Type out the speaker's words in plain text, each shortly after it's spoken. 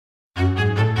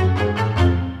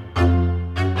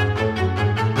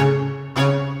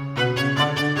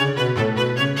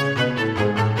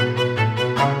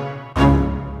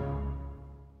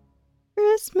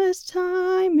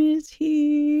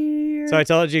So I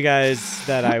told you guys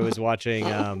that I was watching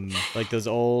like those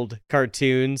old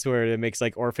cartoons where it makes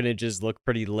like orphanages look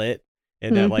pretty lit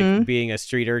and that like being a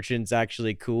street urchin's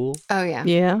actually cool. Oh, yeah.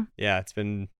 Yeah. Yeah, it's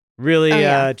been really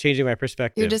changing my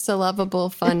perspective. You're just a lovable,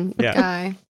 fun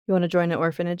guy. You want to join an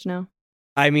orphanage now?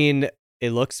 I mean,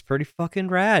 it looks pretty fucking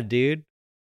rad, dude.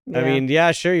 Yeah. I mean,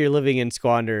 yeah, sure, you're living in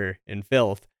squander and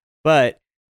filth, but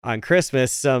on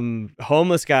Christmas, some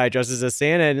homeless guy dresses as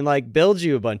Santa and like builds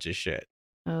you a bunch of shit.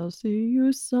 I'll see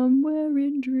you somewhere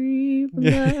in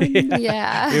dreamland.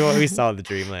 Yeah. We saw the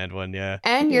Dreamland one, yeah.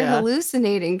 And you're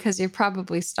hallucinating because you're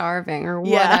probably starving or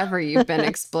whatever you've been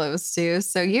exposed to.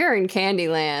 So you're in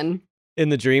Candyland. In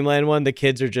the Dreamland one, the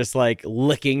kids are just like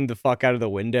licking the fuck out of the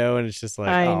window, and it's just like,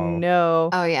 I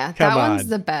know. Oh, yeah. Come that one's on.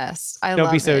 the best. I Don't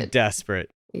love be so it. desperate.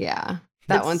 Yeah.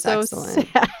 That one's so excellent.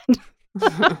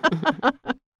 Sad.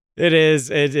 It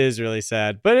is really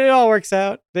sad, but it all works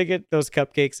out. They get those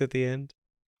cupcakes at the end.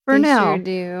 For They now. sure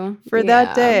do. For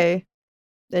that day,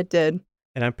 it did.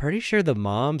 And I'm pretty sure the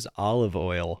mom's olive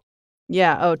oil.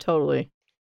 Yeah. Oh, totally.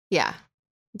 Yeah.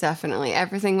 Definitely.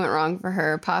 Everything went wrong for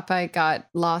her. Popeye got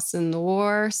lost in the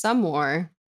war, some war.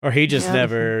 Or he just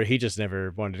never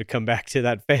wanted to come back to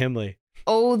that family.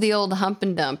 Oh, the old hump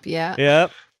and dump. Yeah.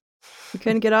 Yep. You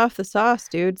couldn't get off the sauce,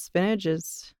 dude. Spinach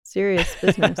is serious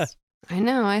business. I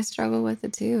know. I struggle with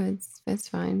it too. It's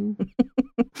fine.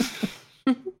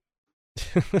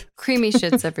 Creamy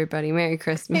shits, everybody. Merry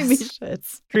Christmas. Creamy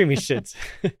shits. Creamy shits.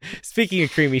 Speaking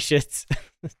of creamy shits,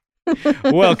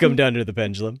 welcome to Under the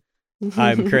Pendulum.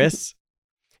 I'm Chris.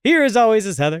 Here as always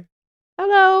is Heather.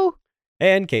 Hello.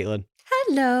 And Caitlin.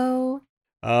 Hello.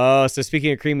 Oh, so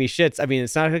speaking of creamy shits, I mean,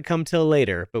 it's not going to come till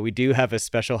later, but we do have a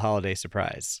special holiday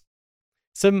surprise.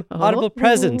 Some audible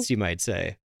presents, you might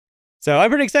say. So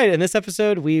I'm pretty excited. In this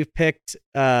episode, we've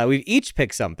each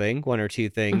picked something, one or two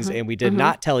things, and we did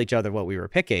not tell each other what we were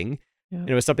picking. Yeah. And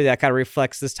it was something that kind of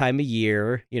reflects this time of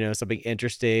year, something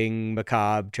interesting,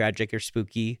 macabre, tragic, or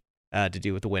spooky to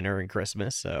do with the winter and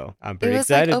Christmas. So I'm pretty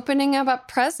excited. It was like opening up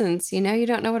presents. You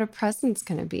don't know what a present's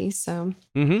going to be. So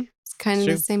it's kind of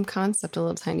the same concept a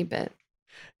little tiny bit.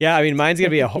 Yeah, I mean, mine's going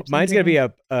to be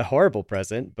a horrible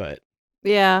present, but.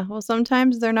 Yeah, well,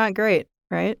 sometimes they're not great,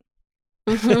 right?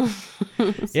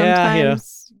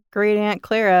 Sometimes great Aunt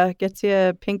Clara gets you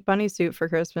a pink bunny suit for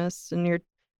Christmas and you're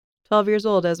 12 years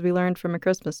old, as we learned from A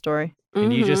Christmas Story.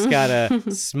 And you just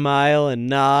gotta smile and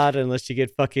nod unless you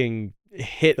get fucking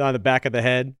hit on the back of the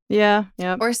head. Yeah.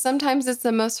 Or sometimes it's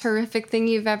the most horrific thing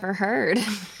you've ever heard.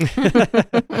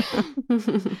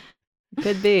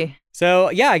 Could be. So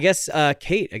I guess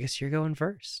Kate, you're going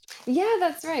first. Yeah,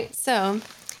 that's right. So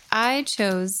I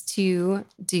chose to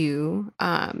do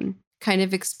kind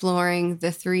of exploring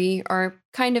the three, or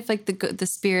kind of like the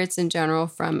spirits in general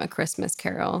from A Christmas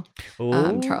Carol,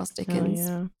 Charles Dickens.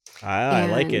 Oh, yeah. I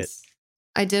like it.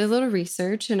 I did a little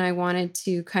research and I wanted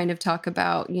to kind of talk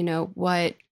about,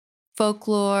 what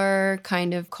folklore,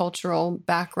 kind of cultural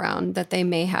background that they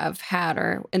may have had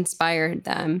or inspired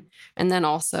them. And then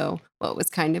also what was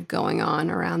kind of going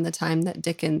on around the time that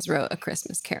Dickens wrote A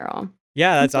Christmas Carol.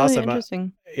 Yeah, that's really awesome.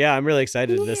 Interesting. I'm really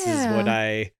excited. Yeah. This is what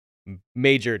I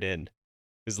majored in,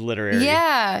 is literary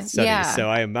studies. Yeah. So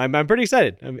I'm pretty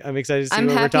excited. I'm excited to see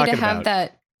what we're talking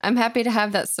about. I'm happy to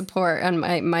have that support on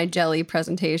my jelly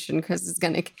presentation, because it's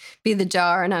going to be the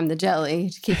jar and I'm the jelly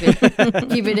to keep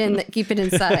it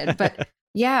inside. But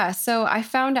yeah, so I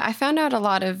found out a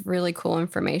lot of really cool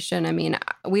information. I mean,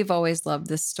 we've always loved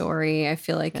this story. I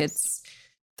feel like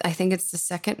I think it's the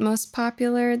second most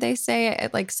popular, they say,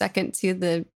 like second to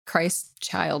the Christ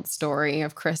child story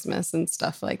of Christmas and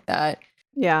stuff like that.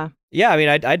 Yeah. Yeah, I mean,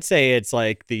 I'd say it's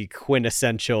like the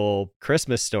quintessential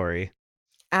Christmas story.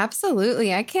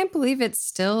 Absolutely. I can't believe it's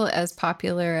still as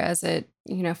popular as it,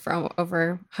 from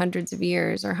over hundreds of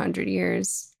years or 100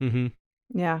 years. Mm-hmm.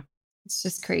 Yeah. It's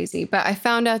just crazy. But I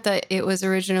found out that it was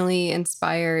originally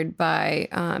inspired by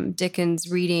Dickens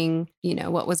reading,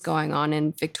 what was going on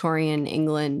in Victorian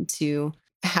England to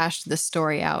hash the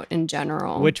story out in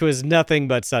general. Which was nothing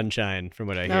but sunshine, from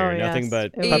what I hear. Nothing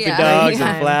but puppy Yeah. dogs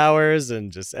and flowers,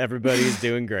 and just everybody's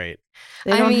doing great.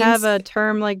 They don't have a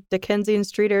term like Dickensian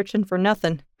street urchin for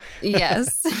nothing.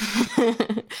 Yes.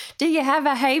 Do you have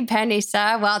a halfpenny,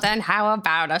 sir? Well, then how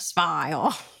about a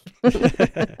smile?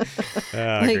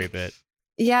 Great bit.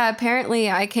 Yeah, apparently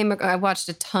I watched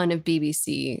a ton of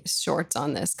BBC shorts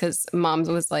on this, because Mom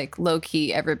was like,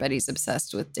 low-key, everybody's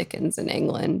obsessed with Dickens in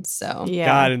England. So yeah.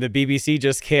 God, and the BBC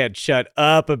just can't shut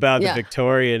up about the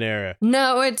Victorian era.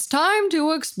 No, it's time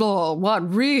to explore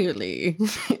what really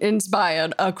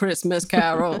inspired A Christmas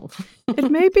Carol. It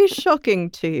may be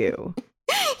shocking to you,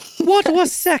 What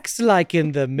was sex like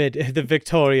in the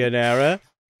Victorian era?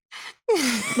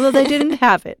 Well, they didn't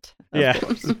have it. Yeah.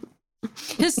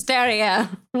 Hysteria.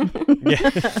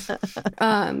 But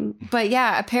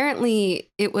yeah, apparently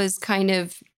it was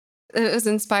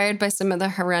inspired by some of the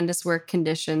horrendous work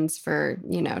conditions for,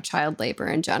 child labor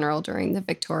in general during the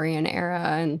Victorian era.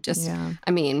 And just,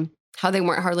 I mean, how they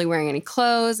weren't hardly wearing any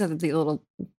clothes, and the little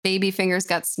baby fingers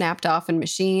got snapped off in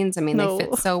machines. I mean, they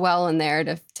fit so well in there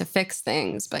to fix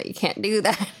things, but you can't do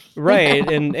that. Right.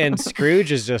 And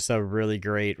Scrooge is just a really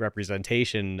great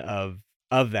representation of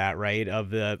that, right? Of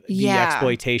the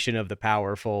exploitation of the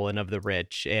powerful and of the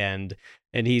rich. And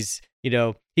he's,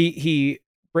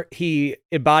 he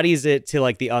embodies it to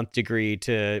like the nth degree,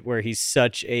 to where he's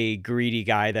such a greedy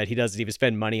guy that he doesn't even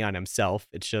spend money on himself.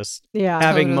 It's just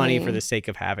having money for the sake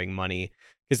of having money.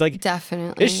 Because like,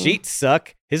 definitely, his sheets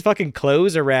suck. His fucking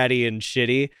clothes are ratty and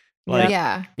shitty. Like,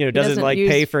 doesn't like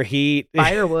pay for heat,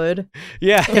 firewood.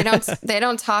 Yeah. They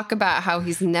don't talk about how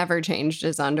he's never changed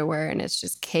his underwear and it's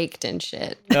just caked in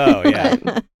shit. Oh yeah.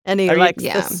 And he likes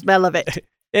the smell of it.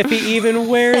 If he even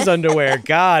wears underwear,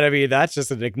 God, I mean, that's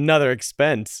just another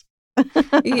expense.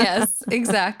 Yes,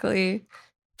 exactly.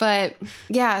 But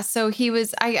yeah, so he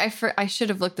was. I should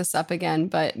have looked this up again,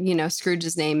 but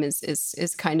Scrooge's name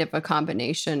is kind of a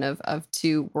combination of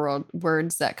two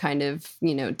words that kind of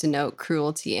denote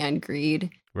cruelty and greed,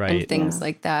 right, and things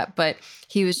like that. But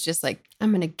he was just like,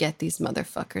 I'm gonna get these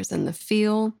motherfuckers in the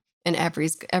field, and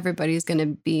everybody's gonna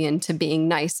be into being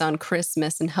nice on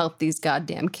Christmas and help these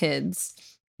goddamn kids.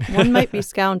 One might be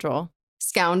scoundrel.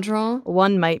 Scoundrel.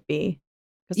 One might be,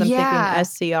 because I'm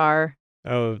thinking SCR.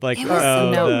 Oh, like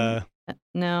no,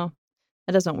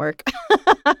 that doesn't work.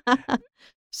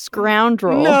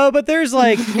 Scroundrel. No, but there's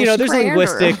like there's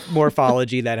linguistic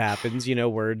morphology that happens.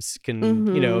 Words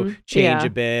can change a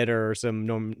bit, or some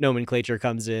nomenclature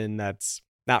comes in that's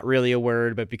not really a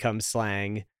word but becomes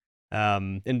slang,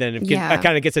 and then it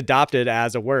kind of gets adopted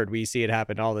as a word. We see it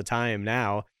happen all the time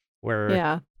now,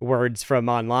 where words from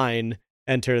online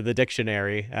enter the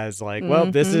dictionary as like, well,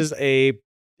 this is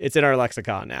it's in our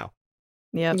lexicon now.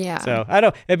 Yep. Yeah. So I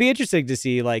don't know. It'd be interesting to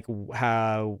see like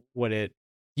what it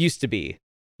used to be.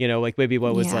 Like maybe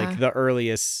what was like the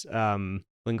earliest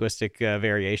linguistic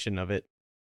variation of it.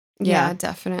 Yeah,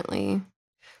 definitely.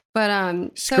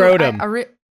 But scrotum. There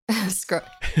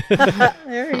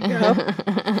we go.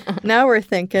 Now we're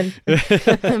thinking.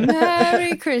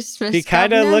 Merry Christmas. He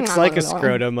kind of looks like a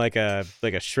scrotum, like a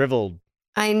shriveled.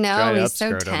 I know, he's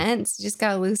so tense. You just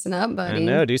gotta loosen up, buddy. I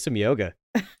know, do some yoga.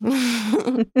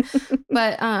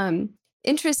 But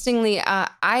interestingly,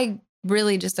 I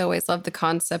really just always loved the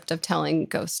concept of telling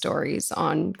ghost stories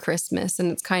on Christmas, and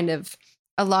it's kind of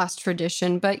a lost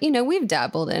tradition, but we've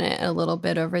dabbled in it a little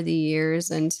bit over the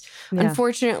years, and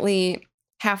unfortunately,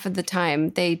 half of the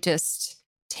time they just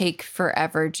take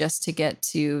forever just to get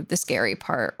to the scary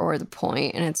part or the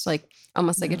point, and it's like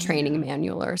almost like a training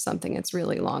manual or something. It's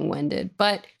really long-winded,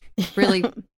 but really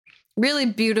really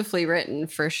beautifully written,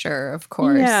 for sure, of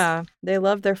course. Yeah, they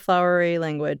love their flowery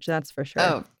language, that's for sure.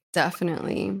 Oh,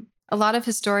 definitely. A lot of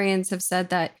historians have said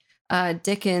that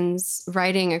Dickens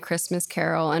writing A Christmas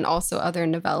Carol and also other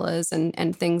novellas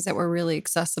and things that were really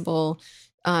accessible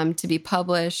to be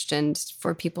published and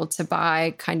for people to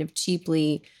buy kind of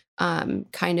cheaply,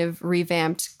 kind of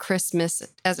revamped Christmas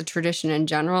as a tradition in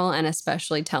general, and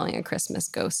especially telling a Christmas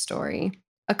ghost story.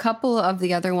 A couple of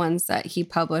the other ones that he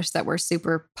published that were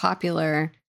super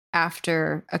popular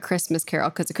after A Christmas Carol,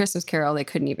 because A Christmas Carol, they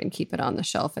couldn't even keep it on the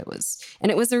shelf. It was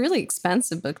a really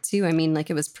expensive book too. I mean, like,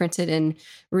 it was printed in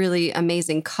really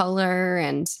amazing color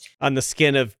and on the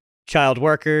skin of child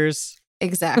workers.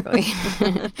 Exactly.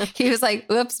 He was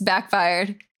like, oops,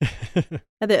 backfired.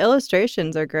 The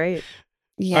illustrations are great.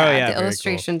 Yeah, the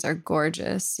illustrations are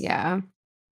gorgeous. Yeah.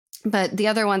 But the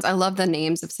other ones, I love the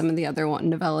names of some of the other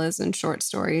novellas and short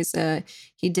stories.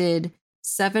 He did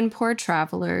 7 Poor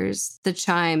Travelers, The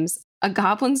Chimes, A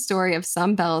Goblin Story of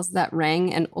Some Bells That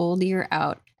Rang an Old Year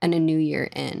Out and a New Year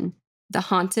In, The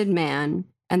Haunted Man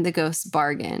and the Ghost's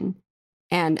Bargain,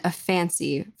 and A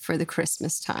Fancy for the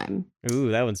Christmas Time.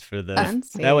 Ooh, that one's for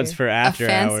that one's for after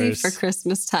hours. A fancy for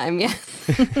Christmas time, yeah.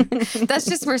 That's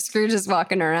just where Scrooge is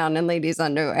walking around in ladies'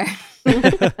 underwear.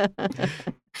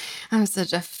 I'm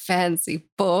such a fancy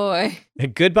boy.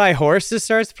 And Goodbye Horses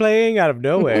starts playing out of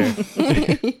nowhere.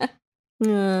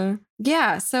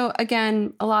 Yeah. So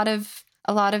again, a lot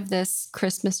of this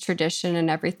Christmas tradition and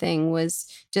everything was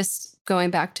just going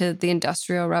back to the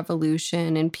Industrial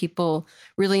Revolution and people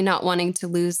really not wanting to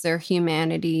lose their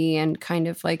humanity and kind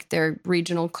of like their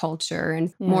regional culture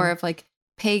and more of like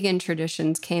pagan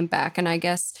traditions came back. And I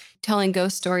guess telling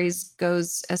ghost stories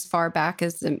goes as far back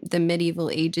as the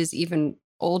medieval ages, even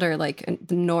older, like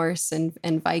the Norse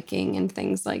and Viking and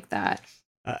things like that.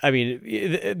 I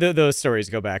mean, those stories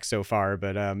go back so far,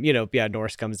 but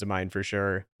Norse comes to mind for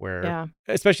sure. Where,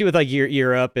 especially with like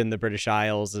Europe and the British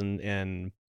Isles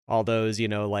and all those,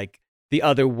 like the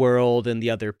other world and the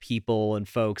other people and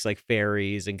folks like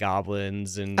fairies and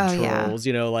goblins and trolls.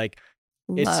 Like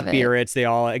it's spirits. They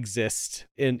all exist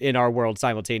in our world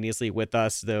simultaneously with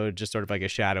us, though just sort of like a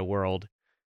shadow world.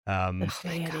 The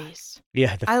fairies.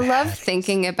 Yeah, I love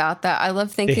thinking about that. I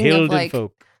love thinking of like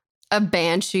a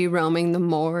banshee roaming the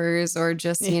moors, or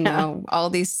just, all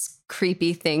these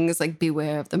creepy things like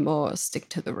beware of the moor, stick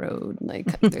to the road.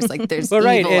 Like there's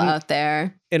evil out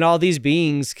there. And all these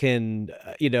beings can,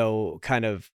 kind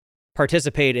of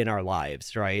participate in our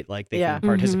lives, right? Like they can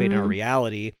participate in our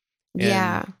reality.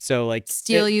 And so like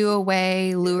steal you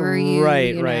away, lure you.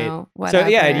 Right. Whatever. So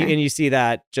yeah, and you see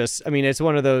that just, I mean, it's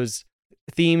one of those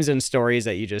themes and stories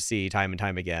that you just see time and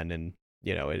time again. And,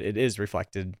 it is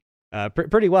reflected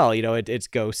pretty well. It's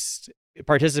ghosts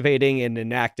participating and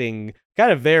enacting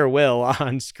kind of their will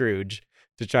on Scrooge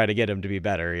to try to get him to be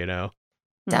better,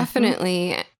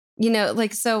 Definitely.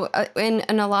 So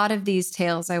in a lot of these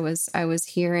tales I was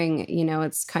hearing,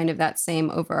 it's kind of that same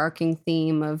overarching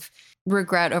theme of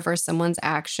regret over someone's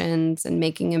actions and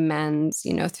making amends,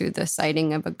 through the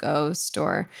sighting of a ghost,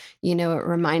 or, it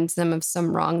reminds them of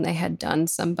some wrong they had done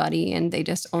somebody and they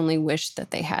just only wish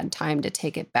that they had time to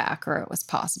take it back, or it was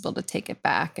possible to take it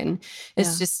back. And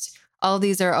it's just, all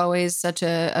these are always such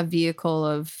a vehicle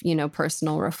of,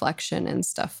 personal reflection and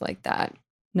stuff like that.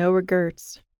 No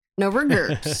regrets. No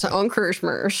regrets on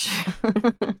Christmas.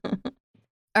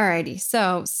 Alrighty,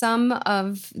 so some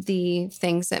of the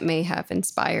things that may have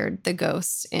inspired the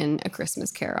ghosts in A Christmas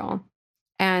Carol.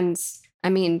 And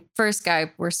I mean, first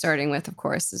guy we're starting with, of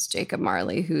course, is Jacob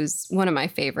Marley, who's one of my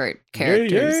favorite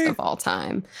characters of all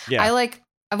time. Yeah.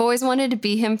 I've always wanted to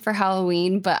be him for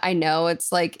Halloween, but I know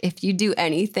it's like if you do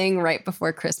anything right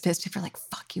before Christmas, people are like,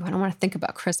 fuck you, I don't want to think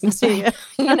about Christmas. They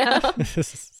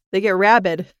get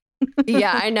rabid.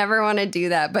 Yeah, I never want to do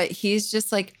that. But he's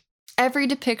just like, every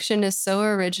depiction is so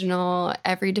original.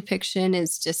 Every depiction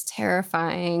is just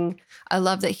terrifying. I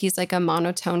love that he's like a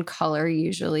monotone color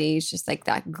usually. He's just like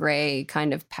that gray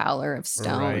kind of pallor of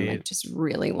stone, like just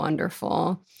really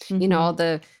wonderful. Mm-hmm. All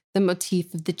the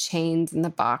motif of the chains and the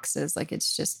boxes, like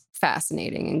it's just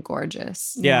fascinating and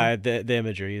gorgeous. Yeah, the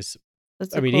imagery is,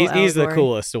 he's the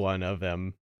coolest one of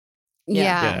them.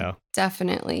 Yeah,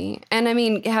 definitely. And I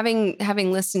mean,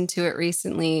 having listened to it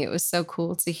recently, it was so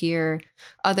cool to hear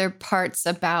other parts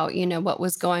about, what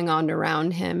was going on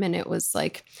around him. And it was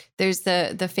like, there's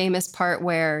the famous part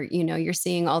where, you're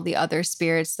seeing all the other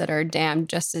spirits that are damned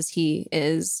just as he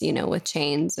is, with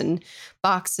chains and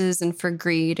boxes and for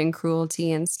greed and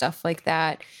cruelty and stuff like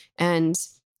that. And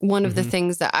one of the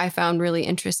things that I found really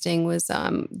interesting was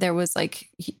there was like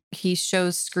he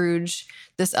shows Scrooge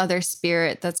this other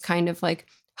spirit that's kind of like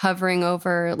hovering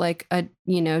over like a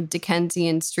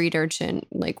Dickensian street urchin,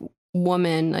 like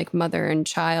woman, like mother and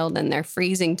child, and they're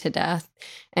freezing to death,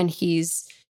 and he's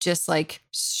just like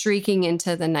shrieking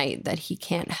into the night that he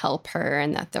can't help her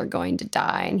and that they're going to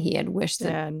die, and he had wished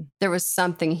that there was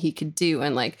something he could do,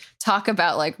 and like talk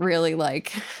about like really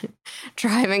like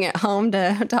driving it home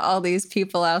to all these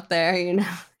people out there.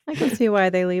 I can see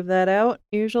why they leave that out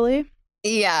usually.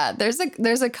 Yeah, there's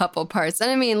a couple parts, and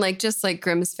I mean, like just like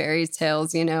Grimm's fairy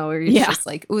tales, where you're just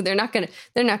like, ooh, they're not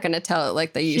gonna tell it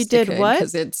like they used to. She did what?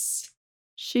 Because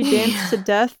she danced to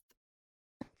death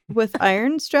with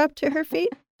iron strapped to her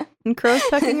feet and crows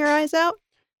pecking her eyes out.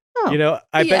 Oh.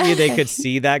 I bet you they could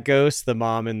see that ghost, the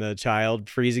mom and the child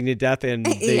freezing to death, and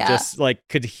they just like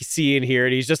could see and hear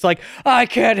it. He's just like, I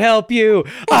can't help you.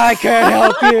 I can't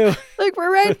help you. Like,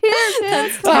 we're right here,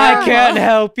 man. I can't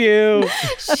help you.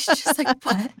 She's just like,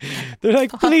 what? They're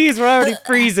like, please, we're already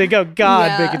freezing. Oh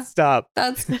God, make it stop.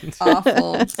 That's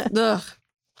awful. Ugh.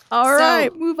 All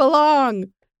right, move along.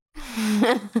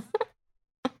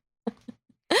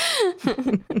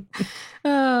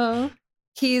 Oh,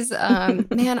 he's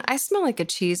man, I smell like a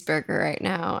cheeseburger right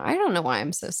now. I don't know why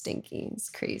I'm so stinky. It's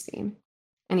crazy.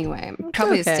 Anyway, I'm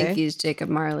probably as stinky as Jacob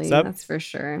Marley. That's for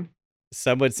sure.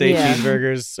 Some would say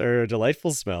cheeseburgers are a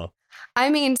delightful smell. I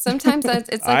mean, sometimes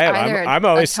it's like I'm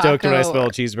always stoked when I smell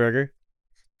a cheeseburger.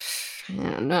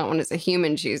 Yeah, not when it's a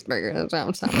human cheeseburger.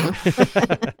 That's what I'm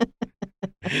saying.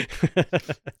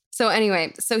 So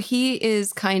anyway, so he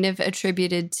is kind of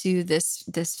attributed to this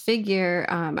figure.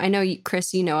 I know,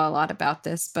 Chris, you know a lot about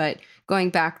this, but going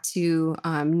back to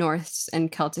Norse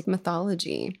and Celtic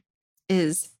mythology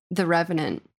is the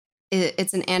Revenant.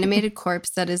 It's an animated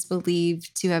corpse that is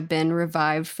believed to have been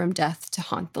revived from death to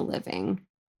haunt the living.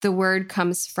 The word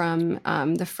comes from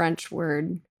the French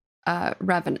word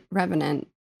revenant,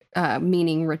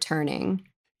 meaning returning.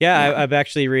 Yeah, I'm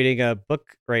actually reading a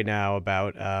book right now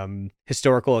about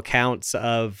historical accounts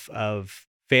of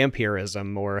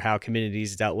vampirism, or how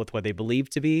communities dealt with what they believe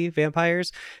to be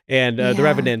vampires. And the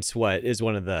Revenant's is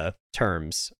one of the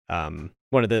terms, one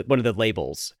of the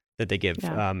labels that they give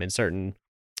in certain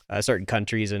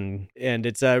countries, and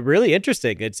it's really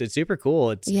interesting. It's super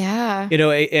cool. It's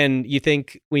and you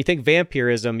think, when you think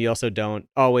vampirism, you also don't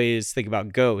always think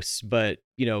about ghosts, but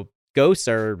ghosts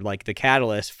are like the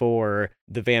catalyst for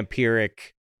the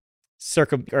vampiric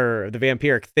the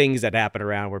vampiric things that happen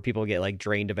around, where people get like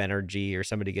drained of energy, or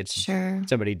somebody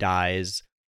dies.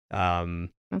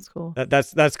 That's cool.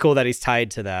 That's cool that he's tied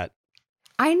to that.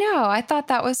 I know. I thought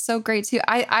that was so great too.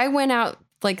 I went out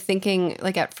like thinking,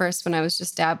 like at first when I was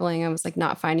just dabbling, I was like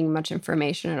not finding much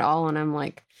information at all. And I'm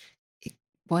like,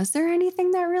 was there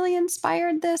anything that really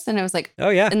inspired this? And I was like, oh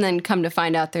yeah. And then come to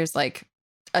find out there's like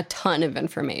a ton of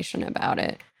information about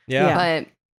it. Yeah.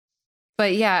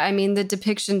 But yeah, I mean, the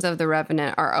depictions of the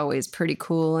Revenant are always pretty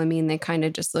cool. I mean, they kind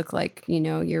of just look like,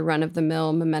 your run of the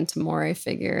mill memento mori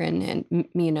figure and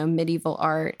medieval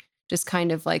art, just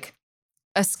kind of like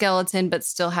a skeleton, but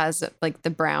still has like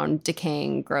the brown,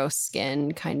 decaying, gross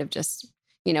skin, kind of just,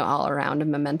 all around a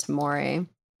memento mori.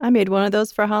 I made one of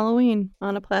those for Halloween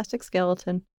on a plastic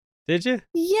skeleton. Did you?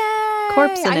 Yeah.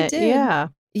 Corpse in it. Did. Yeah.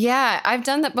 Yeah, I've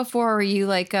done that before, where you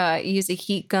like use a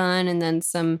heat gun and then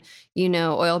some,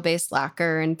 oil-based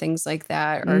lacquer and things like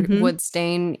that, or wood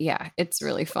stain. Yeah, it's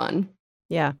really fun.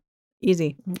 Yeah,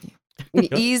 easy.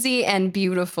 Easy and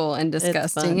beautiful and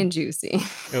disgusting and juicy.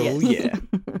 Oh, yeah.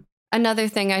 Another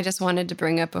thing I just wanted to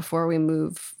bring up before we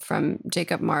move from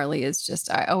Jacob Marley is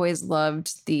just, I always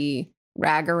loved the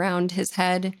rag around his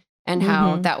head, and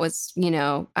how that was,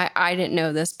 I didn't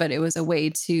know this, but it was a way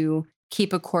to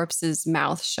keep a corpse's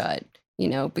mouth shut,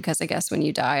 because I guess when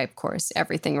you die, of course,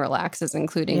 everything relaxes,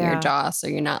 including your jaw. So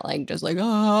you're not like, just like,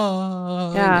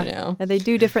 oh, And they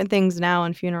do different things now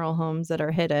in funeral homes that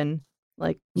are hidden,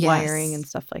 like wiring and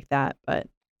stuff like that. But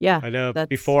yeah, I know.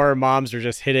 Before, moms are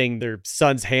just hitting their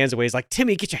son's hands away. He's like,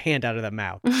 Timmy, get your hand out of that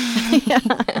mouth.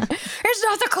 It's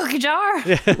not the cookie jar.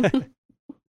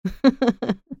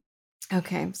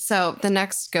 Okay, so the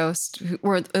next ghost,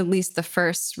 or at least the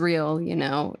first real,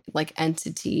 like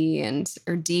entity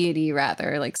or deity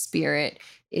rather, like spirit,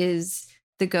 is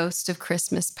the ghost of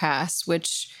Christmas Past,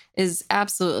 which is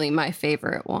absolutely my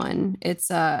favorite one. It's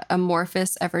a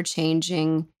amorphous,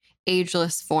 ever-changing,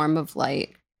 ageless form of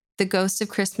light. The ghost of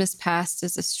Christmas Past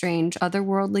is a strange,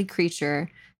 otherworldly creature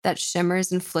that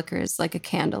shimmers and flickers like a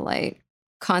candlelight,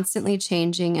 constantly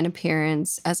changing in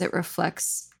appearance as it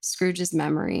reflects Scrooge's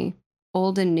memory,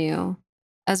 old and new.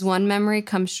 As one memory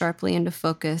comes sharply into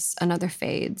focus, another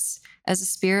fades. As a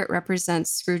spirit represents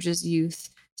Scrooge's youth,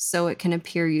 so it can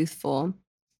appear youthful.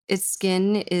 Its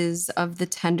skin is of the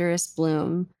tenderest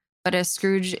bloom, but as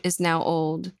Scrooge is now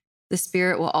old, the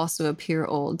spirit will also appear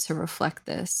old to reflect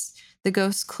this. The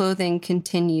ghost's clothing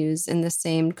continues in the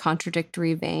same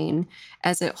contradictory vein,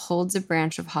 as it holds a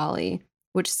branch of holly,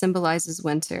 which symbolizes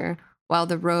winter, while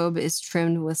the robe is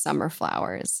trimmed with summer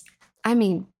flowers. I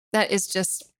mean, that is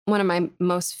just one of my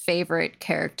most favorite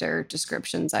character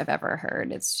descriptions I've ever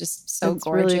heard. It's just so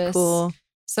gorgeous. Really cool.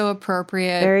 So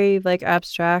appropriate. Very like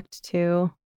abstract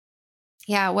too.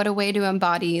 Yeah, what a way to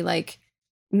embody like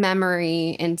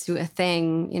memory into a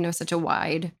thing, such a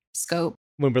wide scope.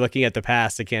 When we're looking at the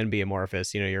past, it can be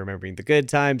amorphous. You're remembering the good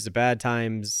times, the bad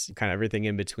times, kind of everything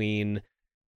in between.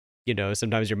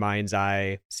 Sometimes your mind's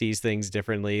eye sees things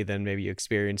differently than maybe you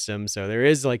experienced them. So there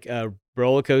is like a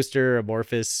roller coaster,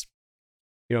 amorphous,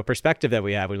 perspective that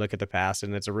we have when we look at the past.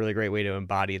 And it's a really great way to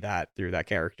embody that through that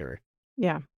character.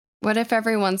 Yeah. What if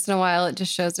every once in a while it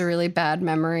just shows a really bad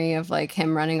memory of like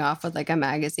him running off with like a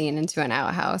magazine into an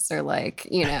outhouse, or like,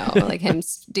 like him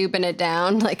stooping it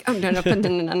down, like, oh, no,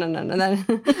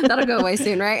 that'll go away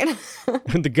soon, right?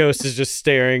 The ghost is just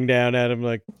staring down at him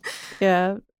like,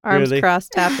 yeah. Arms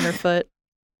crossed, tapping her foot.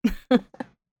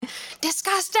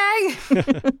 Disgusting.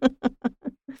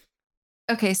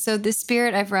 Okay, so the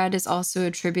spirit I've read is also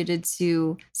attributed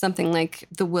to something like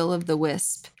the will of the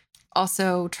wisp.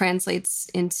 Also translates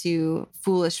into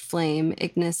foolish flame,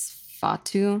 ignis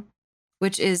fatu,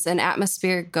 which is an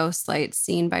atmospheric ghost light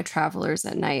seen by travelers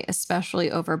at night, especially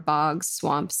over bogs,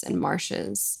 swamps, and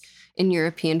marshes in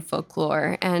European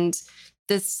folklore. And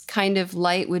this kind of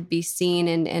light would be seen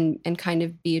and kind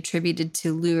of be attributed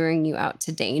to luring you out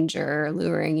to danger,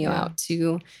 luring you out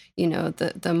to,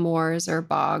 the moors or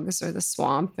bogs or the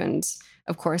swamp. And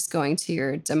of course, going to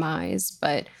your demise.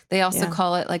 But they also Yeah.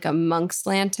 call it like a monk's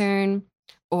lantern,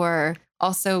 or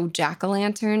also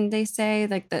jack-o'-lantern, they say.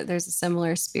 Like there's a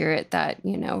similar spirit that,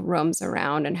 you know, roams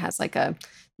around and has like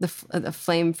the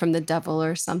flame from the devil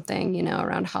or something, you know,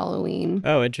 around Halloween.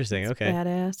 Oh, interesting. Okay.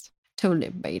 Badass. Totally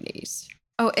badass.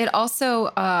 Oh, it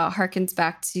also harkens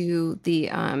back to the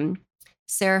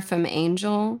seraphim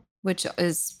angel, which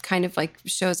is kind of like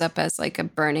shows up as like a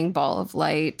burning ball of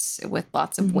light with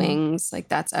lots of wings. Like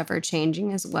that's ever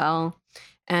changing as well.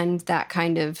 And that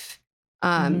kind of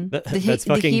That's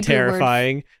fucking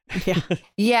terrifying.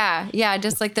 Yeah.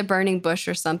 Just like the burning bush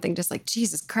or something, just like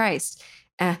Jesus Christ.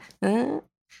 But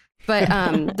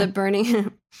the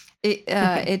burning,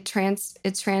 it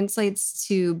translates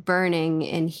to burning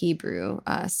in Hebrew,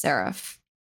 seraph.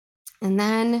 And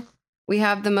then we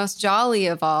have the most jolly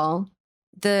of all,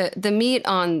 the meat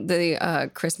on the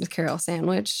Christmas Carol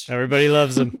sandwich. Everybody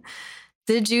loves them.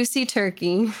 The juicy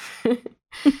turkey.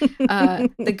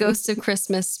 The ghost of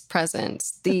Christmas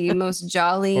present, the most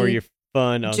jolly, or your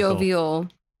fun uncle. jovial,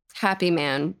 happy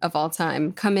man of all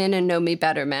time. Come in and know me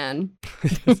better, man.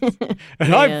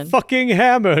 And I'm fucking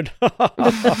hammered.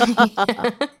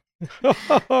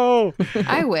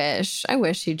 I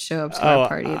wish he'd show up to our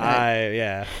party.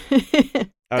 I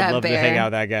would love to hang out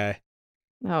with that guy.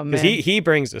 Oh man, because he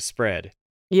brings a spread.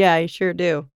 Yeah, you sure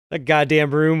do. That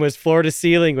goddamn room was floor to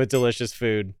ceiling with delicious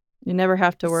food. You never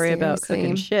have to worry about Seriously.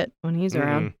 cooking shit when he's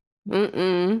around.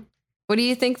 What do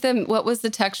you think what was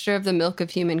the texture of the milk of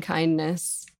human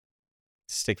kindness?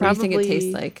 Sticky. What do you think it Probably-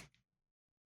 tastes like?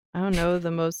 I don't know,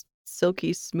 the most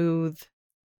silky smooth.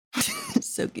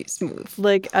 Silky smooth.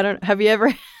 Like have you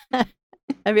ever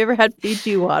had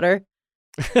Fiji water?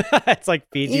 It's like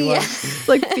Fiji one. It's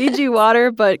like Fiji water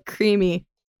but creamy.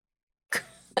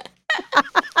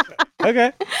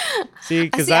 Okay. See,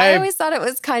 because I always thought it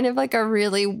was kind of like a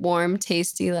really warm,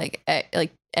 tasty, like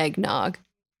eggnog.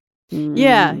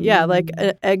 Yeah, like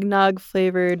an eggnog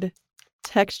flavored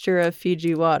texture of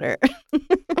Fiji water.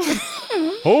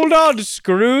 Hold on,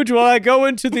 Scrooge, while I go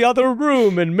into the other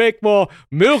room and make more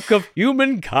milk of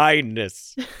human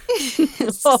kindness.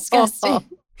 It's disgusting.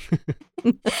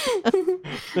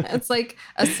 It's like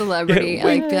a celebrity. Yeah,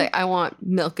 Like, be like, I want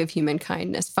milk of human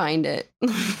kindness. Find it.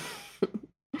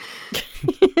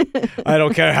 I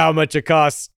don't care how much it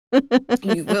costs.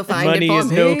 You will find Money it for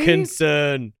is no me.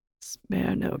 concern.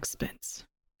 Spare no expense.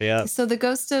 Yeah. So the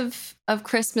ghost of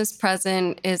Christmas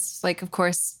present is like, of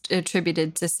course,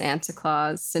 attributed to Santa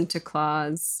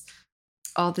Claus,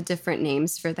 all the different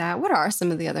names for that. What are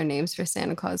some of the other names for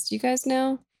Santa Claus? Do you guys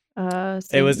know?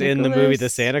 It was in the movie The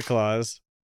Santa Claus.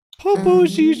 Popo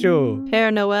Shisho.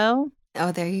 Père Noël.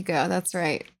 Oh, there you go. That's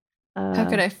right. How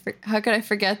could I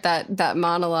forget that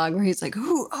monologue where he's like,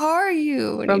 "Who are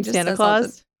you?" And from he just Santa says all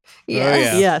Claus?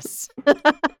 Yes. yeah. Yes.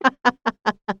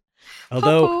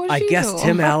 Although Popo I guess Shisho.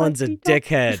 Tim Allen's a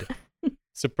dickhead.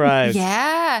 Surprise.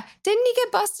 Yeah. Didn't he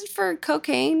get busted for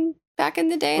cocaine back in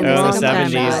the day? And Oh, there's Oh, like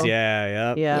a time 70s. ago.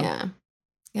 Yeah. Yeah. Yeah.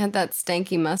 He had that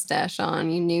stanky mustache on.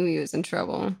 You knew he was in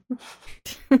trouble.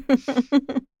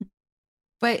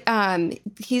 But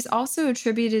he's also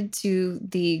attributed to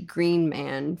the Green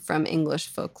Man from English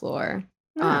folklore.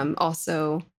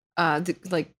 Also,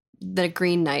 the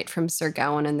Green Knight from Sir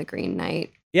Gawain and the Green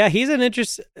Knight. Yeah, he's an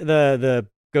the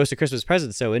Ghost of Christmas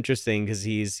Present so interesting because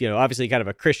he's, obviously kind of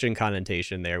a Christian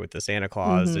connotation there with the Santa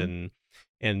Claus and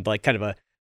like kind of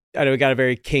got a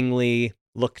very kingly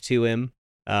look to him.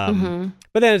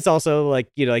 But then it's also like,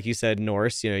 like you said,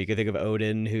 Norse, you could think of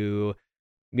Odin, who,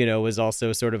 was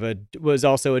also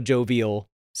a jovial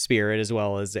spirit as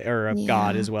well as, or a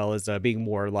god, as well as being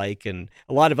warlike and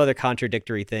a lot of other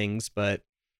contradictory things. But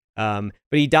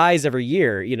he dies every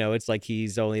year, it's like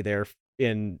he's only there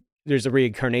there's a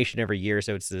reincarnation every year.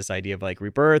 So it's this idea of like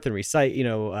rebirth and recite,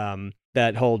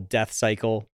 that whole death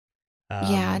cycle.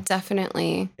 Yeah,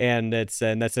 definitely. And that's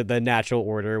the natural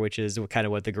order, which is kind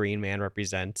of what the Green Man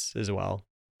represents as well.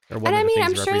 And I mean,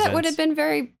 I'm sure that would have been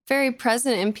very, very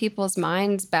present in people's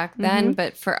minds back then.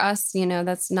 But for us,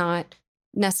 that's not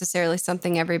necessarily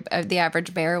something the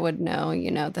average bear would know,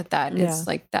 that is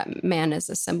like that man is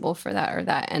a symbol for that, or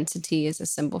that entity is a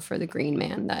symbol for the Green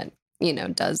Man that,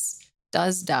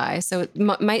 does die. So it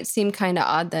might seem kind of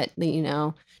odd that,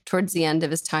 towards the end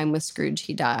of his time with Scrooge,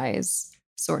 he dies,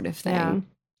 sort of thing.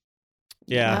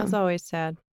 Yeah. That was always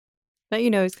sad. But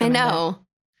he's coming I know.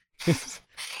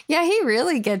 Yeah, he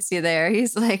really gets you there.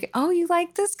 He's like, "Oh, you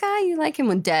like this guy? You like him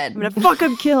when dead? I'm gonna fuck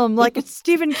him, kill him like it's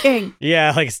Stephen King."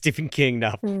 Yeah, like Stephen King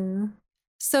now.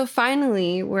 So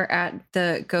finally, we're at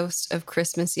the Ghost of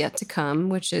Christmas Yet to Come,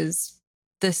 which is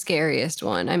the scariest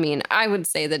one. I mean, I would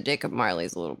say that Jacob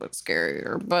Marley's a little bit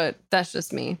scarier, but that's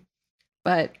just me.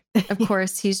 But of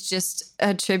course, he's just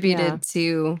attributed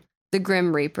to the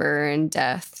Grim Reaper and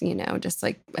death, you know, just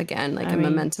like, again, like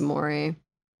memento mori.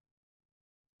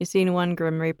 You seen one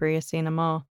Grim Reaper, you seen them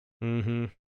all. Mm-hmm.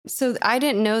 So I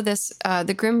didn't know this.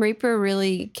 The Grim Reaper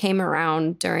really came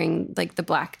around during like the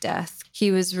Black Death.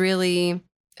 He was really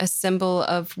a symbol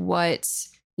of what,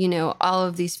 you know, all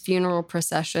of these funeral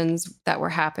processions that were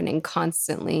happening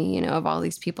constantly, you know, of all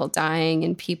these people dying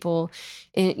and people,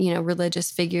 you know,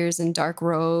 religious figures in dark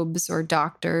robes or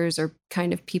doctors or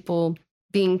kind of people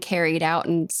being carried out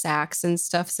in sacks and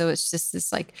stuff. So it's just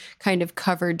this like kind of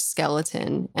covered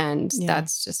skeleton. And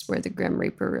that's just where the Grim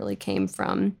Reaper really came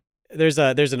from. There's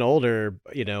an older,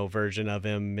 you know, version of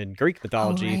him in Greek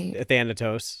mythology,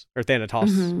 Thanatos,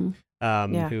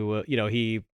 who, you know,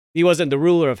 he wasn't the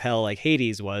ruler of hell like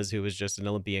Hades was, who was just an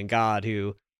Olympian god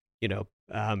who, you know,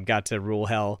 got to rule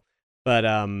hell, but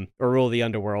or rule the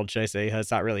underworld, should I say?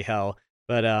 It's not really hell,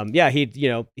 but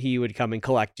he would come and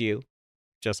collect you,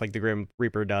 just like the Grim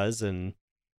Reaper does, and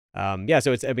so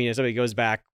it goes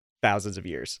back thousands of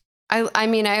years. I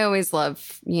mean, I always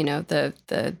love, you know,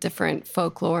 the different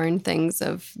folklore and things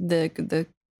of the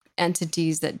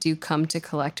entities that do come to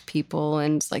collect people,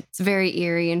 and it's very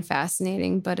eerie and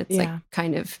fascinating, but it's like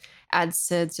kind of adds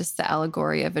to just the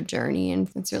allegory of a journey,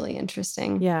 and it's really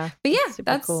interesting. Yeah, but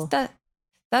that's cool.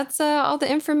 That's all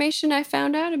the information I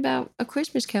found out about A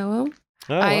Christmas Carol.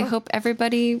 I hope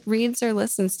everybody reads or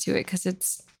listens to it because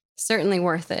it's certainly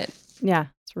worth it. Yeah,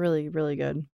 it's really, really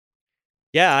good.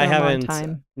 Yeah, I haven't.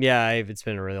 It's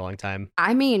been a really long time.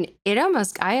 I mean, it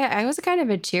almost. I was kind of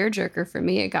a tearjerker for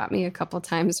me. It got me a couple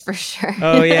times for sure.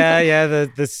 Oh yeah.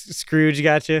 The Scrooge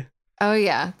got you. Oh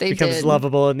yeah, they becomes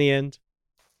lovable in the end.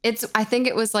 I think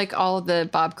it was like all of the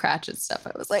Bob Cratchit stuff.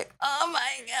 I was like, oh my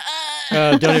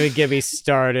god. Don't even get me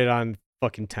started on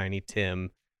fucking Tiny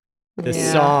Tim. The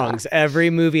songs. Every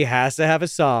movie has to have a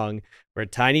song where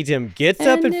Tiny Tim gets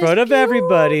up in front of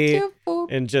everybody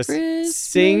and just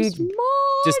sings,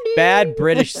 just bad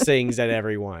British sings at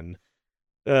everyone.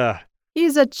 Ugh.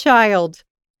 He's a child.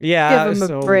 Yeah. Give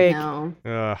him a break.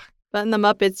 Ugh. But in the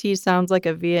Muppets, he sounds like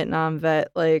a Vietnam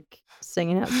vet, like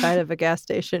singing outside of a gas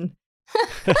station.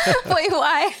 Wait,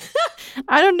 why?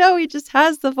 I don't know. He just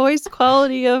has the voice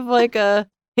quality of like a,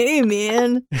 hey,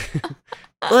 man.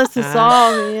 Bless us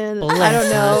all, man. I don't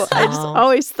know. I just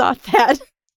always thought that.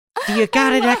 Do you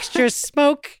got an extra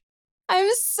smoke? I'm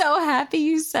so happy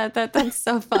you said that. That's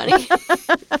so funny.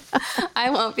 I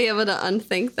won't be able to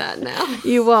unthink that now.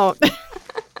 You won't.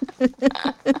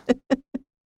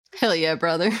 Hell yeah,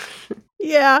 brother.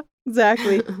 Yeah,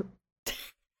 exactly.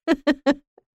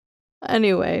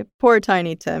 Anyway, poor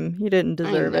Tiny Tim. He didn't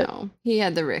deserve it. He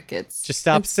had the rickets. Just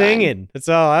stop singing. That's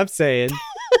all I'm saying.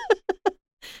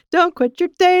 Don't quit your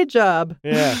day job.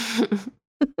 Yeah.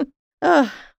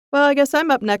 Well, I guess I'm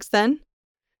up next then.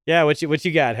 Yeah, what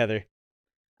you got, Heather?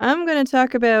 I'm going to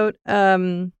talk about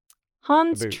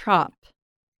Hans Trapp.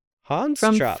 Hans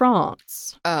from Trapp.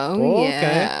 France. Oh,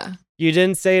 yeah. Okay. You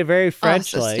didn't say it very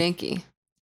French-like. So stinky.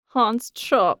 Hans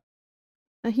Trapp.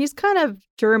 He's kind of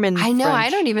German. I know. French. I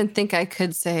don't even think I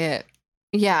could say it.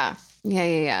 Yeah.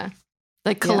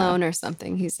 Like Cologne or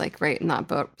something. He's like right in that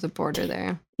the border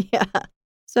there. Yeah.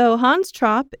 So Hans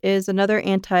Trapp is another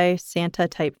anti-Santa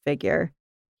type figure.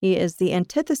 He is the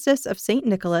antithesis of St.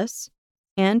 Nicholas,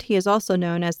 and he is also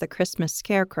known as the Christmas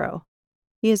Scarecrow.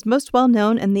 He is most well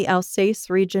known in the Alsace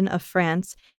region of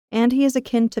France, and he is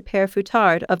akin to Père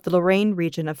Fouettard of the Lorraine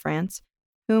region of France,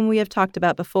 whom we have talked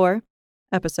about before.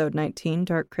 Episode 19,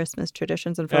 Dark Christmas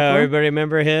Traditions and Folklore. Everybody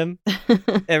remember him?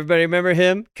 Everybody remember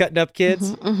him? Cutting up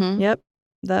kids? Yep,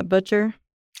 that butcher.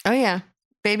 Oh, yeah.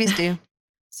 Babies do.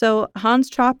 So Hans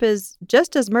Trapp is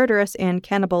just as murderous and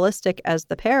cannibalistic as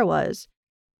the pair was,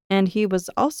 and he was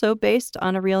also based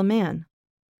on a real man.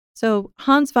 So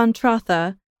Hans von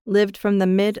Trotha lived from the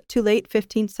mid to late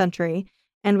 15th century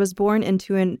and was born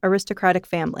into an aristocratic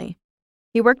family.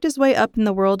 He worked his way up in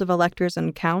the world of electors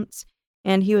and counts,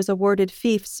 and he was awarded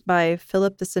fiefs by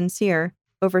Philip the Sincere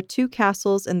over 2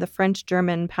 castles in the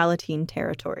French-German Palatine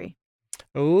territory.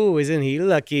 Oh, isn't he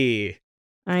lucky?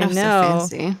 I know. So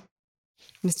fancy.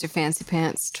 Mr. Fancy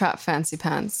Pants, Trapp Fancy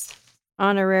Pants.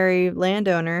 Honorary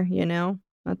landowner, you know.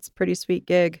 That's a pretty sweet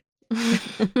gig.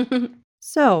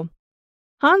 So,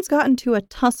 Hans got into a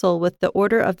tussle with the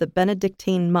Order of the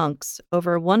Benedictine monks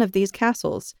over one of these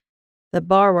castles, the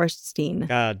Bauerstein.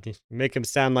 God, you make him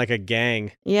sound like a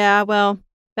gang. Yeah, well,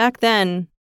 back then,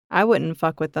 I wouldn't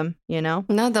fuck with them, you know?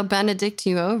 No, they'll Benedict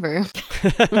you over.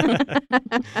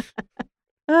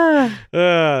 That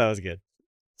was good.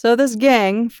 So this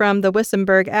gang from the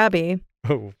Wissembourg Abbey,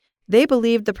 Oh. they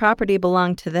believed the property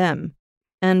belonged to them,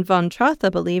 and von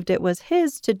Trotha believed it was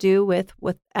his to do with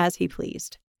as he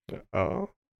pleased. Oh.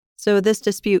 So this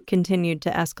dispute continued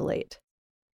to escalate.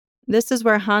 This is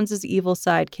where Hans's evil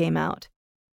side came out.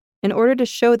 In order to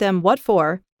show them what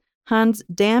for, Hans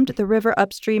dammed the river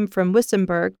upstream from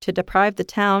Wissembourg to deprive the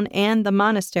town and the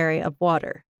monastery of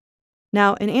water.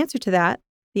 Now, in answer to that,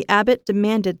 the abbot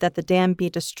demanded that the dam be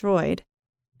destroyed,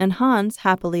 and Hans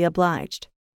happily obliged.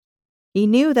 He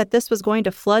knew that this was going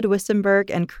to flood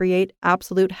Wissembourg and create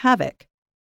absolute havoc,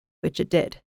 which it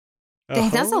did.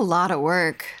 Dang, that's a lot of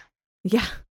work. Yeah.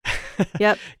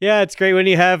 Yep. Yeah, it's great when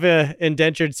you have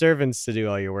indentured servants to do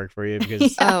all your work for you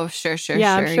because Oh, sure.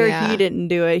 Yeah, I'm sure he didn't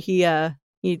do it. He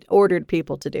ordered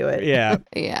people to do it. yeah.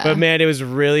 Yeah. But man, it was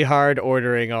really hard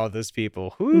ordering all those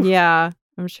people. Whew. Yeah,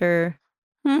 I'm sure.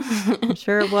 I'm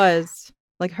sure it was.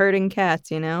 Like herding cats,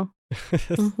 you know?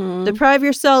 Mhm. Deprive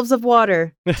yourselves of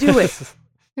water. Do it.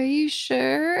 Are you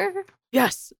sure?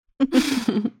 Yes.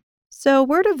 So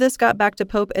word of this got back to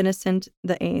Pope Innocent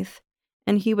VIII,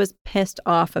 and he was pissed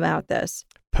off about this.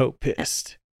 Pope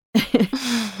pissed.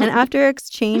 And after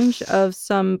exchange of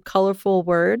some colorful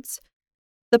words,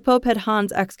 the Pope had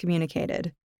Hans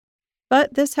excommunicated.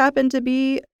 But this happened to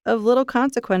be of little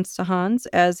consequence to Hans,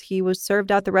 as he was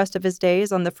served out the rest of his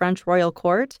days on the French royal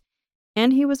court,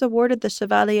 and he was awarded the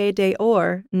Chevalier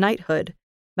d'Or knighthood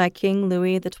by King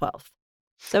Louis XII.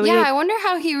 So Yeah, I wonder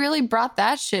how he really brought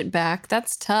that shit back.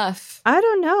 That's tough. I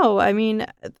don't know. I mean,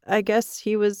 I guess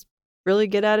he was really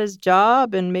good at his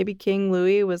job, and maybe King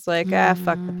Louis was like,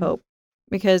 fuck the Pope.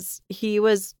 Because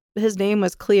his name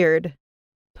was cleared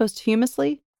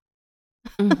posthumously.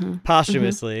 Mhm.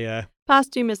 Posthumously, yeah.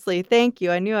 Posthumously. Thank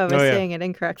you. I knew I was saying it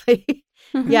incorrectly.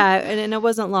 Yeah, and it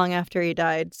wasn't long after he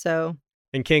died, so.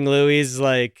 And King Louis is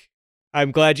like,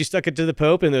 I'm glad you stuck it to the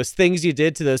Pope, and those things you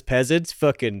did to those peasants,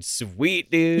 fucking sweet,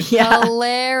 dude. Yeah.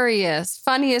 Hilarious.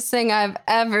 Funniest thing I've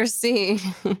ever seen.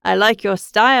 I like your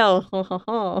style.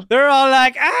 They're all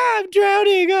like, I'm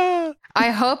drowning. Ah.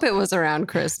 I hope it was around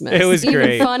Christmas. It was Even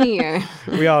great. funnier.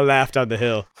 We all laughed on the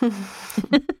hill.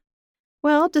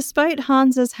 Well, despite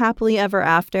Hans's happily ever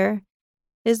after,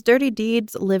 his dirty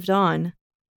deeds lived on,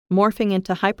 morphing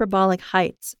into hyperbolic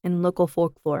heights in local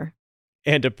folklore.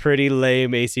 And a pretty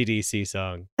lame AC/DC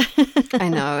song. I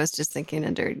know. I was just thinking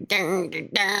of dirty.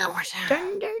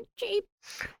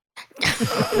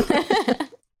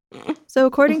 So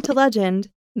according to legend,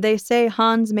 they say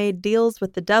Hans made deals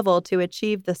with the devil to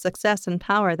achieve the success and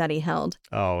power that he held.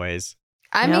 Always.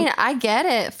 I Yep. mean, I get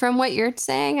it from what you're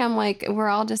saying. I'm like, we're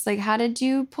all just like, how did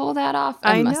you pull that off?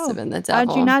 I It must know. have been the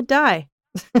devil. How'd you not die?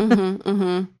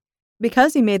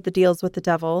 Because he made the deals with the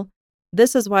devil,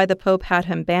 this is why the Pope had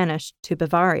him banished to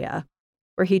Bavaria,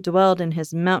 where he dwelled in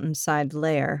his mountainside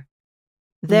lair.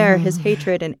 There, his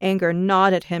hatred and anger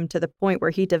gnawed at him to the point where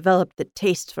he developed the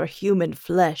taste for human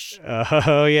flesh.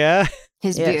 Oh, yeah?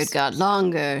 His Yes. beard got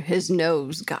longer. His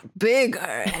nose got bigger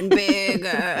and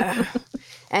bigger.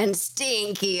 And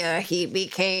stinkier he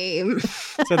became.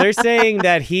 So they're saying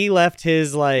that he left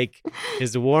his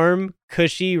warm,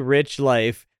 cushy, rich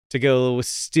life to go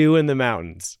stew in the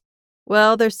mountains.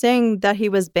 Well, they're saying that he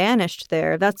was banished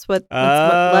there. That's what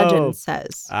legend says.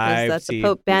 Is that the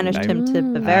Pope banished him to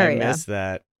Bavaria. I missed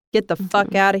that. Get the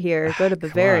fuck out of here. Go to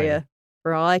Bavaria,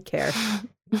 for all I care.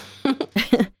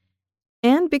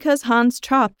 And because Hans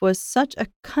Trapp was such a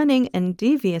cunning and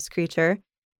devious creature,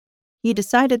 he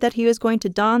decided that he was going to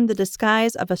don the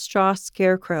disguise of a straw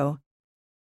scarecrow.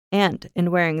 And in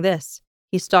wearing this,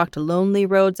 he stalked lonely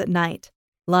roads at night,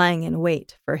 lying in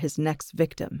wait for his next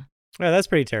victim. Oh, that's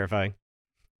pretty terrifying.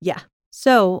 Yeah.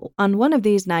 So, on one of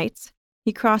these nights,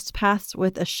 he crossed paths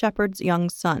with a shepherd's young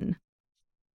son.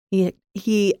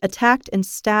 He attacked and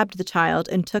stabbed the child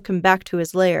and took him back to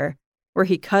his lair, where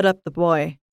he cut up the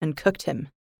boy and cooked him.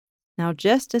 Now,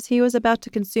 just as he was about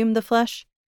to consume the flesh,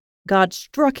 God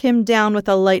struck him down with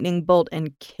a lightning bolt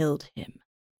and killed him.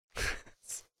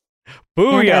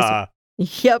 Booyah!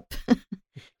 Yep.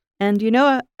 And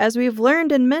as we've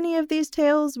learned in many of these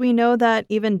tales, we know that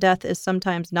even death is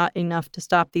sometimes not enough to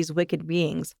stop these wicked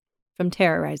beings from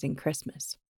terrorizing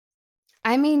Christmas.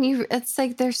 I mean, it's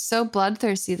like they're so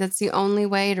bloodthirsty. That's the only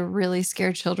way to really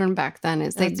scare children back then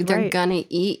is they're gonna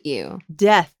eat you.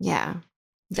 Death. Yeah.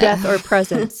 Death or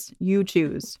presence. You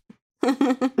choose.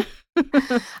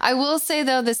 I will say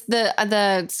though,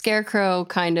 the scarecrow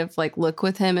kind of like look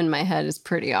with him in my head is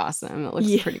pretty awesome. It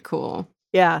looks pretty cool.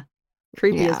 Yeah.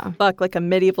 Creepy as fuck, like a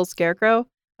medieval scarecrow.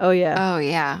 Oh yeah. Oh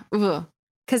yeah.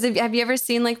 Because have you ever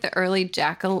seen like the early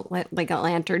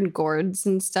jack-o'-lantern gourds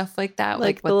and stuff like that?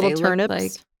 Like the little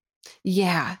turnips?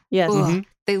 Yeah. Yes. Ugh.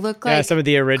 They look like some of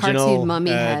the original cartoon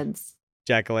mummy heads.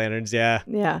 jack-o'-lanterns. Yeah,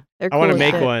 Yeah, they're I want to cool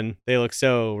make as shit. one. They look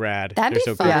so rad. That'd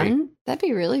They're be so fun. creepy. That'd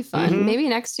be really fun. Mhm. Maybe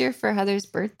next year for Heather's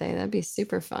birthday. That'd be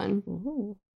super fun.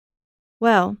 Ooh.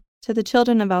 Well, to the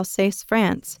children of Alsace,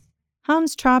 France,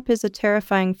 Hans Trapp is a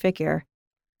terrifying figure,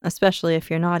 especially if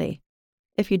you're naughty.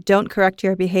 If you don't correct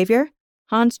your behavior,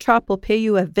 Hans Trapp will pay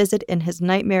you a visit in his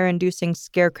nightmare-inducing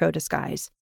scarecrow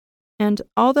disguise. And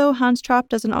although Hans Trapp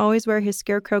doesn't always wear his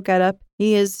scarecrow getup,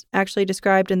 he is actually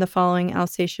described in the following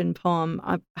Alsatian poem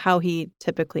of how he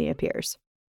typically appears.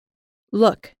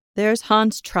 Look, there's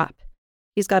Hans Trapp.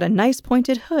 He's got a nice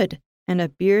pointed hood and a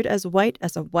beard as white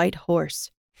as a white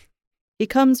horse. He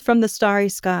comes from the starry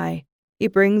sky. He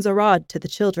brings a rod to the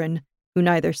children, who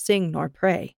neither sing nor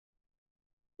pray.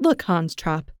 Look, Hans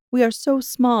Trapp, we are so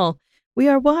small. We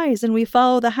are wise and we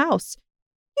follow the house.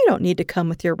 You don't need to come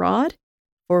with your rod,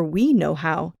 for we know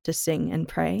how to sing and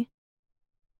pray.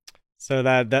 So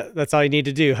that's all you need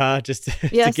to do, huh? Just to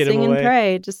Yes, get sing him away. and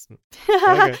pray. Just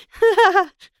Okay.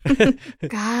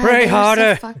 God, Pray they were so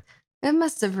harder. It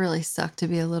must have really sucked to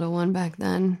be a little one back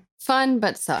then. Fun,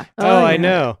 but sucked. Oh, I yeah.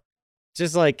 know.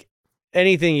 Just like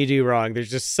anything you do wrong, there's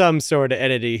just some sort of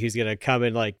entity who's gonna come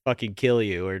and like fucking kill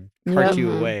you or cart Yep. you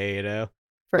Mhm. away. You know,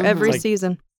 For Mhm. every It's like-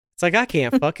 season. it's like I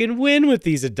can't fucking win with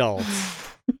these adults.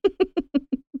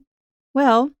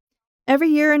 Well, every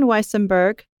year in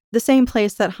Weissenberg, the same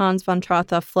place that Hans von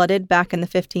Trotha flooded back in the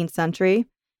 15th century,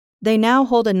 they now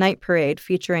hold a night parade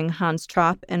featuring Hans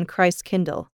Trapp and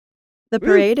Christkindl. The Woo.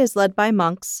 parade is led by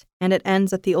monks, and it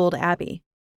ends at the old abbey.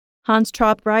 Hans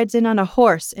Trapp rides in on a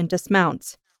horse and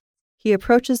dismounts. He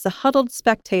approaches the huddled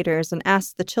spectators and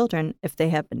asks the children if they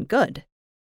have been good.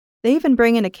 They even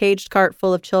bring in a caged cart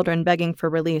full of children begging for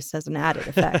release as an added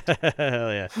effect.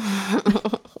 Hell yeah!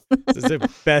 This is the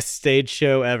best stage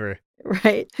show ever.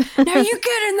 Right. Now you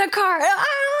get in the car.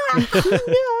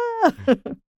 Ah! Yeah.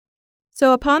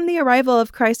 So upon the arrival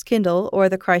of Christkindl, or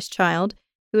the Christ Child,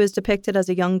 who is depicted as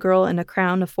a young girl in a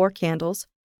crown of 4 candles,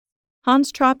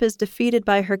 Hans Trapp is defeated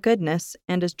by her goodness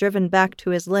and is driven back to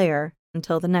his lair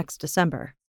until the next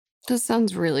December. This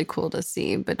sounds really cool to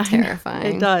see, but I know,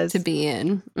 terrifying. it does. To be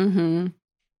in. Mm-hmm.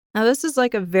 Now, this is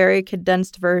like a very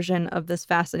condensed version of this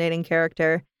fascinating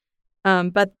character.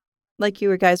 But like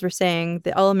you guys were saying,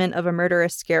 the element of a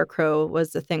murderous scarecrow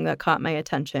was the thing that caught my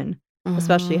attention,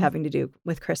 especially Mm-hmm. having to do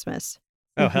with Christmas.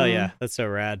 Oh hell Mhm. yeah! That's so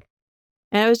rad.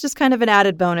 And it was just kind of an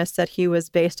added bonus that he was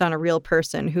based on a real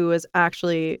person who was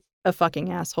actually a fucking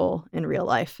asshole in real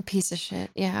life. A piece of shit.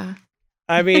 Yeah.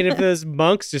 I mean, if those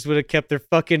monks just would have kept their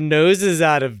fucking noses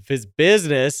out of his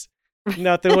business,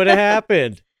 nothing would have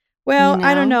happened. Well, You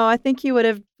I don't know? know. I think he would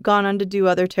have gone on to do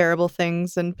other terrible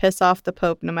things and piss off the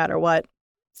Pope no matter what.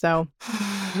 So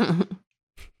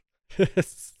it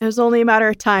was only a matter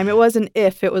of time. It wasn't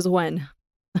if, it was when.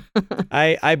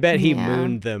 I bet he Yeah.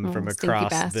 mooned them from Oh, stinky across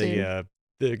bastard.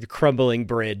 the crumbling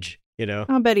bridge. You know?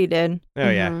 I'll bet he did. Oh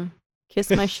yeah. Mhm. Kiss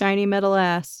my shiny metal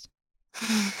ass.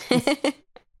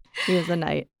 He was a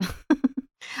knight.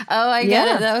 Oh, I get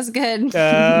Yeah. it. That was good.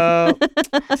 Oh,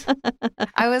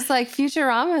 I was like,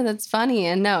 Futurama, that's funny.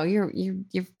 And no, you're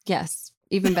yes,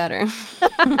 even better.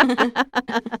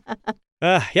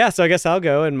 yeah. So I guess I'll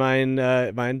go, and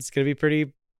mine's gonna be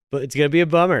pretty. But it's gonna be a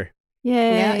bummer.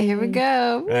 Yay. Yeah, here we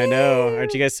go. I know.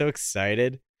 Aren't you guys so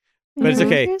excited? But it's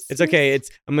Merry okay. It's okay.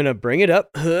 Christmas. I'm gonna bring it up,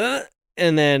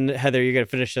 and then Heather, you're gonna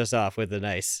finish us off with a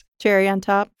nice Cherry on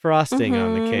top. frosting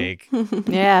on the Mhm. cake.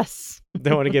 Yes.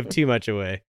 Don't want to give too much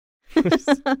away.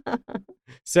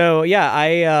 So yeah,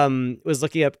 I was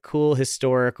looking up cool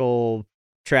historical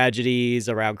tragedies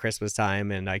around Christmas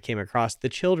time, and I came across the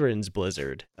Children's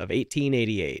Blizzard of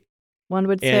 1888. One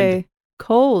would And- say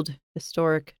cold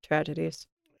historic tragedies.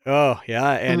 Oh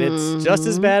yeah, and it's just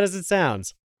as Mhm. bad as it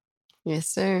sounds. Yes,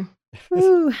 sir.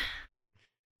 Woo.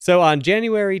 So on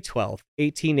January 12th,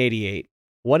 1888,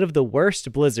 one of the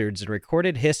worst blizzards in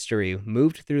recorded history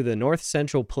moved through the north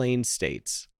central plains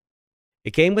states.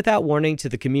 It came without warning to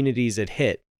the communities it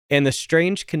hit, and the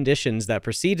strange conditions that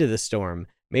preceded the storm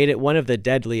made it one of the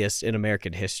deadliest in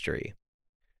American history.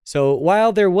 So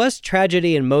while there was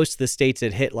tragedy in most of the states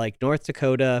it hit, like North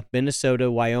Dakota, Minnesota,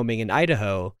 Wyoming, and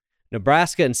Idaho,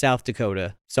 Nebraska and South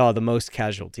Dakota saw the most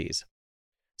casualties.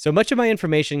 So much of my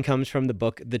information comes from the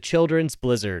book The Children's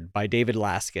Blizzard by David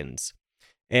Laskins.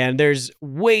 And there's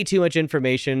way too much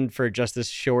information for just this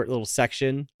short little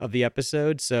section of the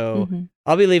episode. So Mhm.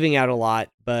 I'll be leaving out a lot,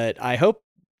 but I hope,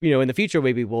 in the future,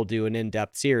 maybe we'll do an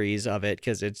in-depth series of it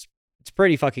because it's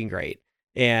pretty fucking great.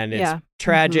 And it's Yeah.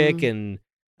 tragic Mhm.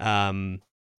 and,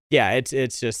 yeah, it's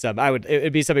just,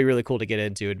 it'd be something really cool to get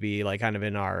into. It'd be like kind of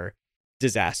in our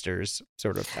disasters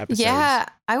sort of episodes. Yeah,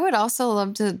 I would also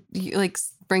love to like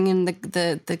bring in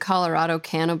the Colorado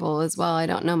cannibal as well. I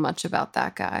don't know much about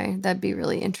that guy. That'd be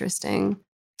really interesting.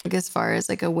 Like as far as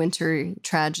like a winter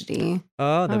tragedy.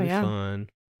 Oh, that'd be fun.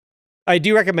 I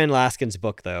do recommend Laskin's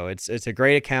book, though. It's a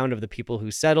great account of the people who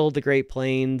settled the Great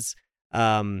Plains,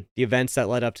 the events that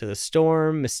led up to the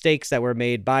storm, mistakes that were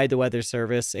made by the Weather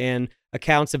Service, and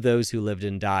accounts of those who lived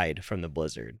and died from the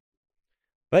blizzard.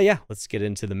 But yeah, let's get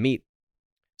into the meat.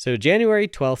 So January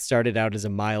 12th started out as a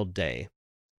mild day.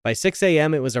 By 6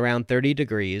 a.m., it was around 30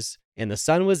 degrees, and the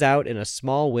sun was out and a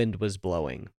small wind was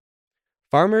blowing.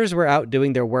 Farmers were out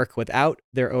doing their work without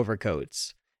their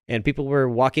overcoats, and people were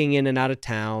walking in and out of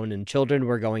town, and children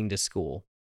were going to school.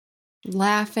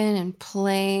 Laughing and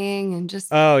playing and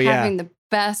just having the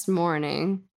best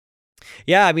morning.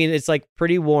 Yeah, I mean, it's like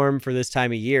pretty warm for this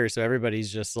time of year, so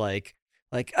everybody's just like,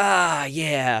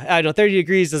 yeah. I know 30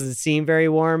 degrees doesn't seem very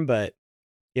warm, but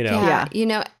you know. Yeah, you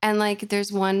know, and like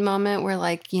there's one moment where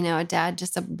like, you know, a dad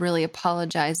just really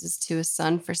apologizes to his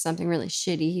son for something really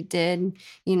shitty he did,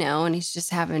 you know, and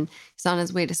he's on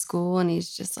his way to school and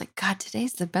he's just like, God,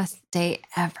 today's the best day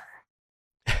ever.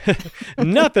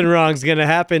 Nothing wrong's going to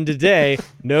happen today.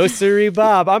 No, sirree,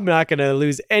 Bob. I'm not going to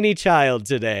lose any child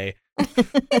today.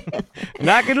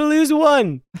 Not going to lose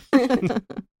one.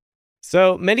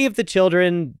 So many of the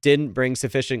children didn't bring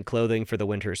sufficient clothing for the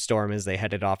winter storm as they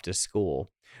headed off to school.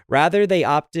 Rather, they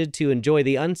opted to enjoy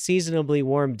the unseasonably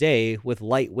warm day with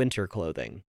light winter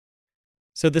clothing.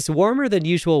 So this warmer than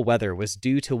usual weather was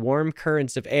due to warm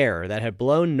currents of air that had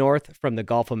blown north from the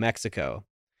Gulf of Mexico.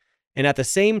 And at the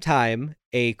same time,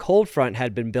 a cold front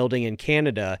had been building in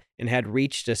Canada and had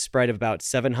reached a spread of about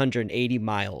 780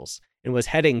 miles and was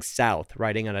heading south,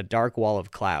 riding on a dark wall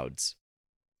of clouds.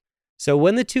 So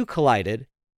when the two collided,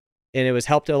 and it was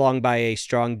helped along by a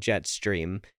strong jet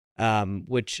stream,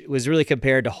 which was really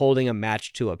compared to holding a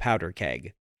match to a powder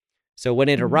keg. So when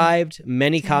it arrived,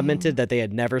 many commented that they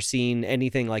had never seen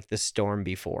anything like this storm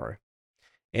before.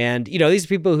 And, you know, these are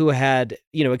people who had,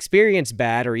 you know, experienced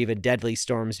bad or even deadly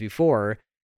storms before,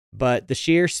 but the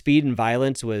sheer speed and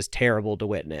violence was terrible to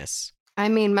witness. I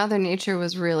mean, Mother Nature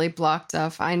was really blocked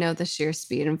off. I know the sheer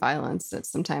speed and violence that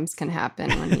sometimes can happen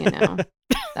when, you know,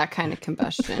 that kind of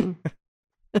combustion.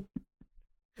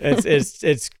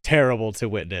 It's terrible to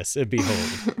witness and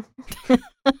behold.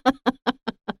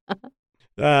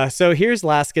 So here's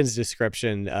Laskin's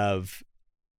description of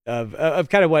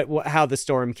kind of how the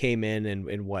storm came in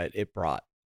and what it brought.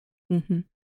 Mm-hmm.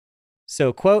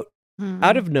 So, quote,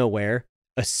 out of nowhere,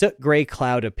 a soot gray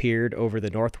cloud appeared over the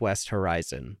northwest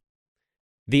horizon.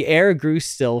 The air grew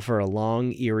still for a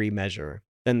long, eerie measure.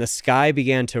 Then the sky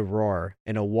began to roar,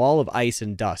 and a wall of ice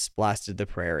and dust blasted the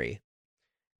prairie.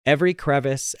 Every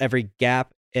crevice, every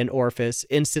gap and orifice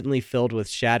instantly filled with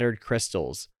shattered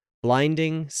crystals,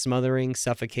 blinding, smothering,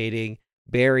 suffocating,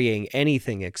 burying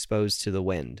anything exposed to the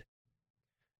wind.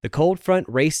 The cold front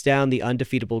raced down the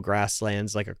undefeatable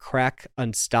grasslands like a crack,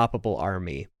 unstoppable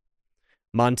army.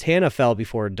 Montana fell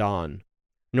before dawn.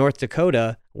 North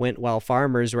Dakota went while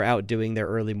farmers were out doing their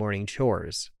early morning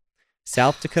chores.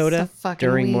 South Dakota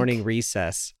during morning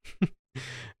recess.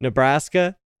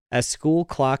 Nebraska as school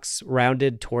clocks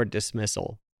rounded toward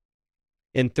dismissal.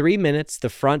 In 3 minutes, the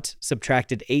front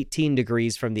subtracted 18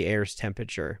 degrees from the air's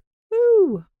temperature.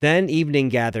 Woo! Then evening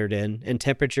gathered in, and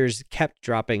temperatures kept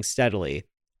dropping steadily,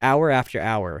 hour after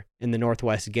hour, in the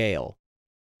northwest gale.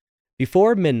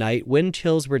 Before midnight, wind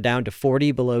chills were down to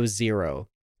 40 below zero,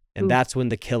 and that's when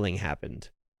the killing happened.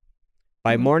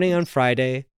 By morning on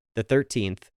Friday, the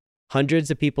 13th,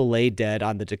 hundreds of people lay dead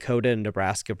on the Dakota and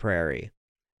Nebraska prairie,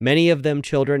 many of them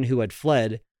children who had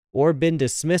fled or been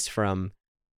dismissed from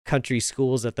country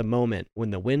schools at the moment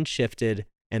when the wind shifted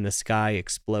and the sky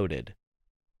exploded.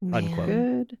 Unquote.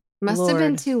 Good. Must have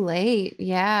been too late.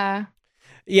 Yeah.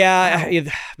 Yeah,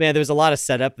 man, there was a lot of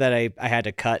setup that I had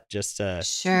to cut just to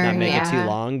not make it too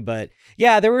long. But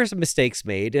yeah, there were some mistakes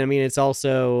made. I mean, it's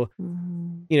also,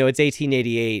 you know, it's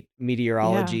 1888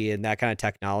 meteorology and that kind of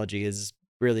technology is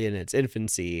really in its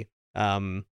infancy.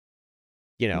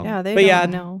 You know, yeah, they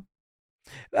don't know.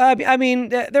 I mean,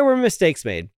 there were mistakes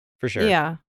made for sure.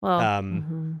 Yeah, well,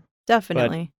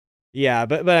 definitely.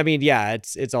 But I mean, yeah,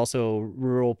 it's also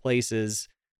rural places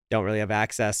don't really have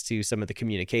access to some of the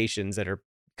communications that are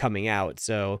coming out.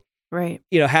 So, right.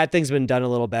 You know, had things been done a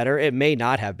little better, it may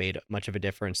not have made much of a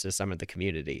difference to some of the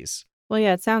communities. Well,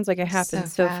 yeah, it sounds like it happened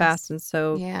so fast and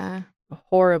so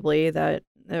horribly that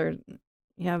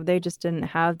they just didn't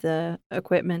have the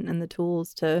equipment and the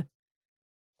tools to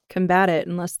combat it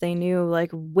unless they knew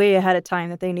like way ahead of time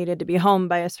that they needed to be home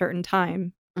by a certain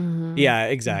time. Yeah,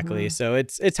 exactly. So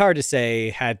it's hard to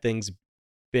say had things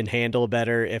been handled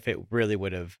better if it really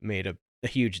would have made a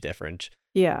huge difference.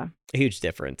 Yeah. A huge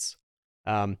difference.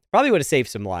 Probably would have saved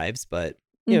some lives, but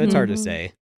it's hard to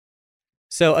say.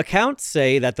 So accounts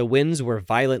say that the winds were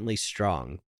violently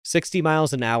strong, 60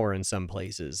 miles an hour in some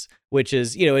places, which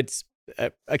is, it's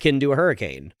akin to a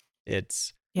hurricane.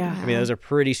 Yeah. I mean, those are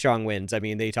pretty strong winds. I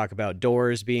mean, they talk about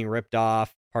doors being ripped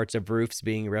off, parts of roofs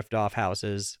being ripped off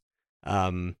houses.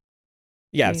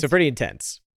 Yeah, so pretty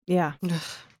intense. Yeah.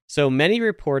 So many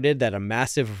reported that a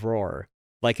massive roar,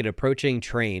 like an approaching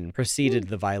train, preceded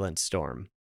the violent storm.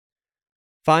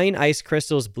 Fine ice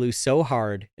crystals blew so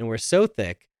hard and were so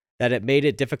thick that it made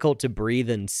it difficult to breathe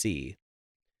and see.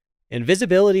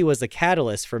 Invisibility was the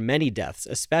catalyst for many deaths,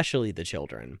 especially the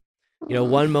children.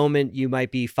 One moment you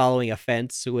might be following a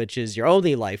fence, which is your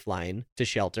only lifeline to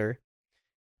shelter.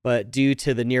 But due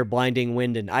to the near blinding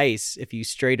wind and ice, if you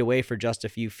strayed away for just a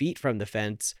few feet from the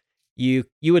fence, you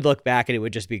would look back and it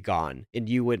would just be gone, and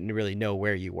you wouldn't really know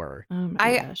where you were. Oh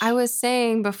my gosh. I was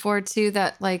saying before too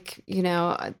that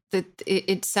that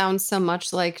it sounds so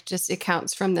much like just it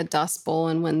counts from the Dust Bowl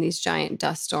and when these giant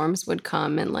dust storms would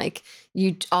come and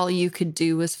all you could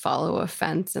do was follow a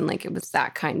fence and it was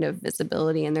that kind of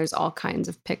visibility, and there's all kinds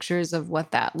of pictures of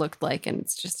what that looked like, and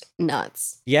it's just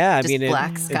nuts. Yeah, I just mean,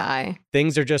 black sky.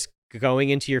 Things are just going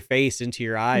into your face, into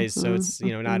your eyes, so it's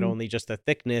not only just the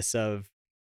thickness of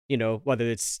whether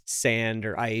it's sand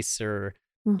or ice or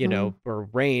or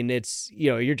rain, it's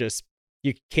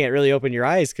you can't really open your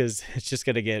eyes because it's just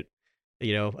gonna get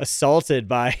assaulted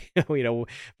by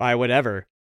by whatever.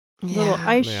 Little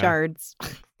ice shards.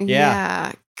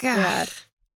 Yeah. God.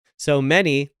 So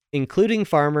many, including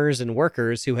farmers and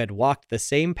workers who had walked the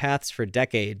same paths for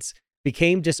decades,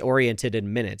 became disoriented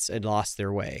in minutes and lost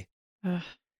their way. Ugh.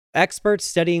 Experts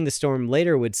studying the storm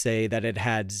later would say that it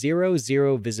had zero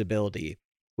visibility,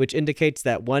 which indicates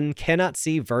that one cannot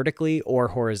see vertically or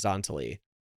horizontally.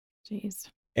 Jeez.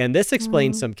 And this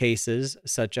explains some cases,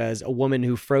 such as a woman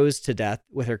who froze to death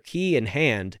with her key in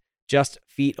hand just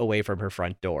feet away from her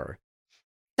front door.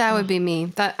 That would be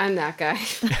me. I'm that guy.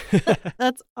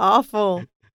 That's awful.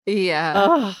 Yeah.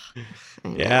 Ugh.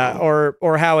 Yeah,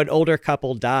 or how an older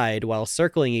couple died while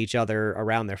circling each other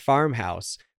around their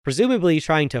farmhouse, presumably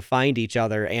trying to find each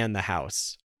other and the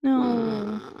house.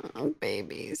 No.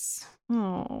 Babies.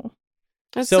 Oh.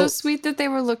 That's so sweet that they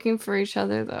were looking for each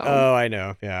other, though. Oh, I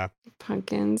know. Yeah.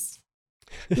 Pumpkins.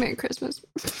 Merry Christmas.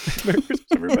 Merry Christmas,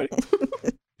 everybody.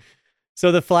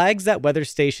 So the flags that weather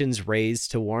stations raised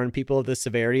to warn people of the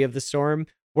severity of the storm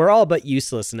were all but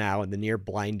useless now in the near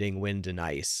blinding wind and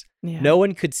ice. Yeah. No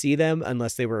one could see them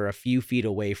unless they were a few feet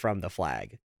away from the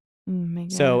flag. Oh my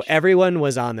gosh. So everyone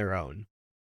was on their own.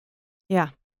 Yeah.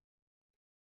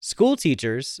 School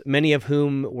teachers, many of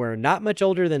whom were not much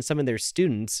older than some of their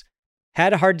students,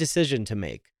 had a hard decision to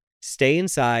make: stay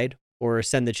inside or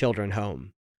send the children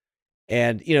home.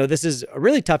 And, this is a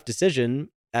really tough decision,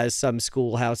 as some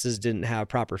schoolhouses didn't have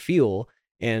proper fuel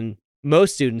and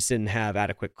most students didn't have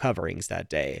adequate coverings that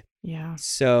day. Yeah.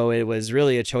 So it was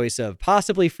really a choice of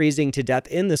possibly freezing to death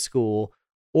in the school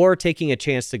or taking a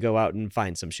chance to go out and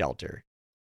find some shelter.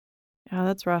 Yeah,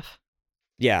 that's rough.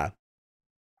 Yeah.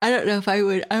 I don't know if I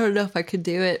would. I don't know if I could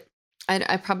do it.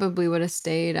 I probably would have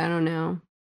stayed. I don't know.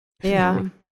 Yeah.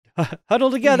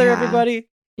 Huddle together, Yeah. everybody.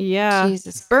 Yeah.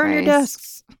 Jesus Burn your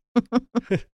Christ.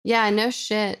 desks. Yeah, no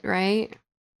shit, right?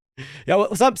 Yeah,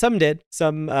 well, some did.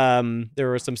 Some there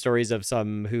were some stories of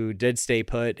some who did stay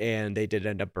put, and they did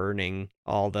end up burning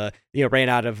all the ran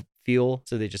out of fuel,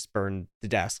 so they just burned the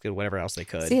desk and whatever else they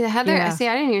could. See, Heather. Yeah. See,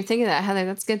 I didn't even think of that, Heather.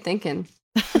 That's good thinking.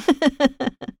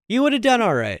 You would have done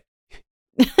all right.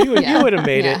 You would have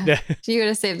made it. You would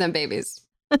have saved them babies.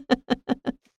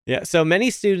 Yeah. So many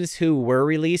students who were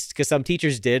released, because some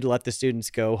teachers did let the students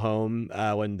go home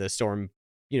when the storm,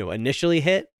 initially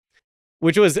hit,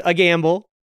 which was a gamble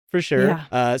for sure.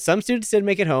 Yeah. Some students did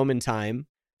make it home in time.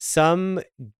 Some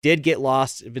did get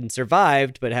lost and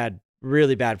survived, but had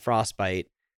really bad frostbite.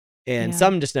 And Yeah.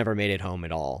 some just never made it home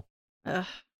at all. Ugh.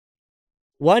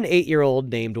 One 8-year-old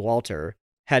named Walter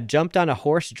had jumped on a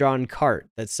horse-drawn cart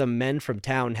that some men from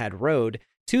town had rode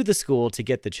to the school to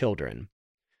get the children.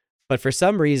 But for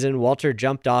some reason, Walter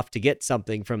jumped off to get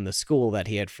something from the school that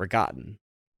he had forgotten.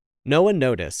 No one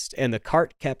noticed, and the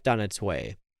cart kept on its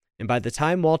way. And by the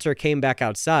time Walter came back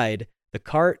outside, the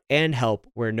cart and help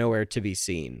were nowhere to be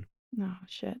seen. Oh,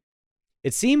 shit.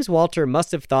 It seems Walter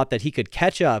must have thought that he could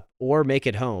catch up or make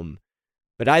it home,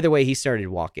 but either way, he started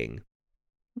walking.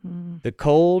 Mm. The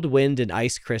cold wind and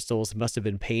ice crystals must have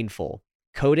been painful,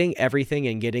 coating everything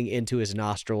and getting into his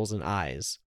nostrils and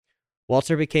eyes.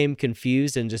 Walter became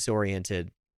confused and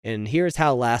disoriented, and here's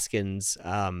how Laskins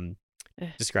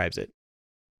describes it.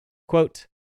 Quote,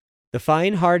 "The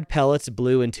fine hard pellets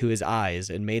blew into his eyes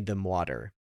and made them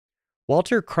water.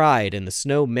 Walter cried, and the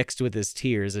snow mixed with his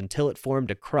tears until it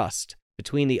formed a crust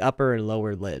between the upper and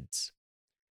lower lids.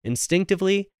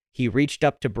 Instinctively, he reached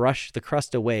up to brush the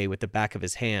crust away with the back of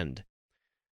his hand.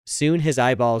 Soon his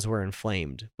eyeballs were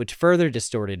inflamed, which further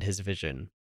distorted his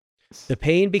vision. The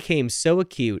pain became so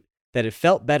acute that it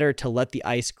felt better to let the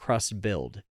ice crust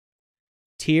build.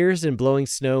 Tears and blowing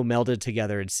snow melded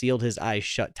together and sealed his eyes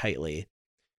shut tightly.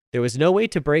 There was no way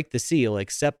to break the seal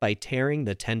except by tearing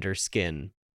the tender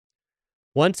skin.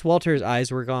 Once Walter's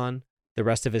eyes were gone, the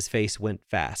rest of his face went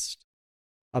fast.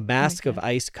 A mask of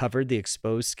ice covered the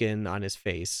exposed skin on his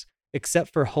face,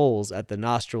 except for holes at the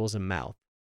nostrils and mouth.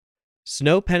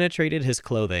 Snow penetrated his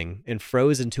clothing and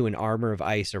froze into an armor of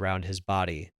ice around his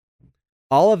body.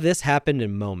 All of this happened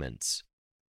in moments.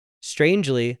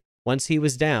 Strangely, once he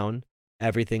was down,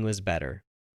 everything was better.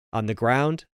 On the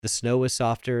ground, the snow was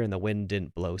softer and the wind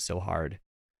didn't blow so hard.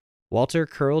 Walter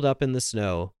curled up in the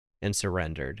snow and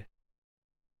surrendered."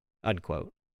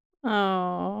 Unquote.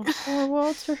 Oh, poor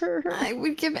Walter. I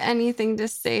would give anything to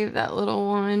save that little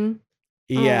one.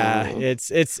 Yeah, Oh.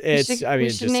 it's. We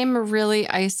should name a really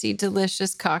icy,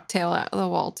 delicious cocktail out of the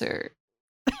Walter.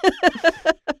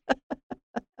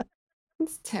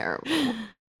 It's terrible.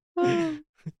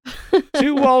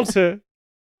 To Walter.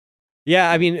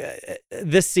 Yeah, I mean,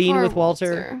 this scene Poor with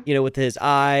Walter, with his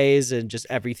eyes and just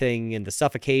everything and the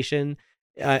suffocation,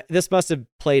 this must have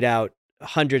played out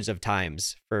hundreds of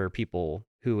times for people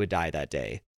who would die that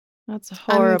day. That's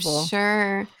horrible. I'm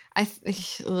sure.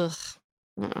 Ugh.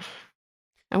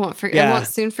 I won't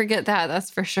soon forget that.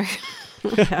 That's for sure.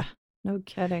 Yeah, no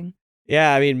kidding.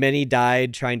 Yeah, I mean, many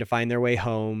died trying to find their way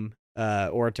home,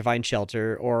 or to find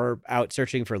shelter, or out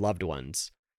searching for loved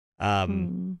ones.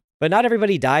 But not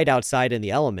everybody died outside in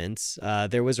the elements.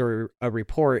 There was a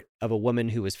report of a woman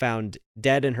who was found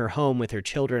dead in her home with her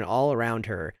children all around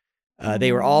her.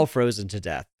 They were all frozen to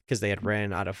death because they had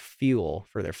ran out of fuel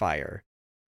for their fire.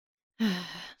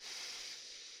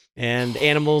 And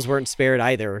animals weren't spared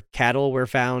either. Cattle were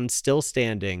found still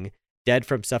standing, dead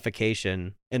from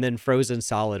suffocation, and then frozen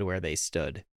solid where they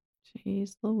stood.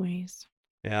 Jeez Louise.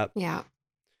 Yep. Yeah.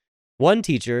 One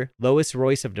teacher, Lois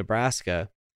Royce of Nebraska,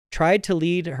 tried to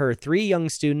lead her 3 young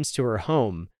students to her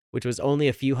home, which was only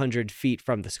a few hundred feet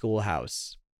from the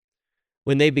schoolhouse.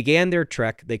 When they began their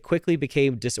trek, they quickly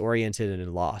became disoriented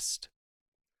and lost.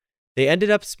 They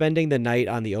ended up spending the night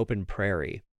on the open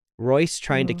prairie, Royce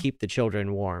trying to keep the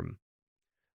children warm.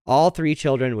 All 3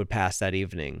 children would pass that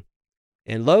evening,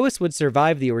 and Lois would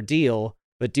survive the ordeal,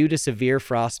 but due to severe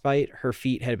frostbite, her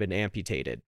feet had been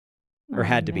amputated, or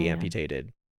had to be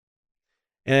amputated.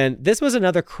 And this was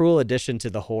another cruel addition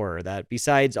to the horror, that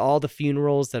besides all the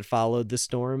funerals that followed the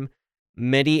storm,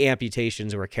 many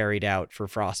amputations were carried out for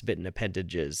frostbitten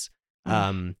appendages,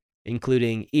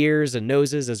 including ears and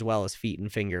noses, as well as feet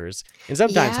and fingers, and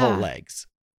sometimes whole legs.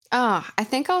 Oh, I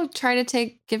think I'll try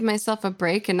to give myself a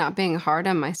break and not being hard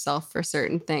on myself for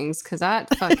certain things, because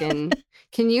that fucking,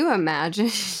 can you imagine?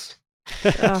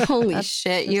 Holy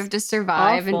shit, you have to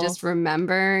survive and just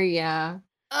remember. Yeah.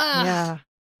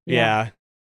 Yeah.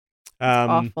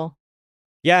 Awful.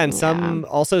 Yeah, and some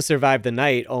also survived the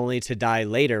night only to die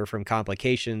later from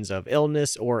complications of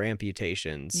illness or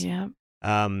amputations. Yeah.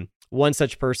 One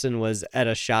such person was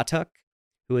Etta Shattuck,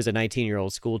 who was a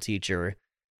 19-year-old school teacher.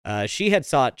 She had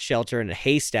sought shelter in a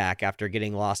haystack after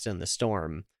getting lost in the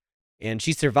storm, and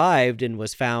she survived and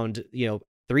was found,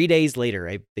 3 days later,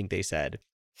 I think they said.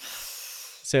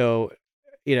 So,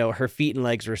 her feet and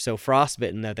legs were so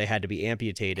frostbitten that they had to be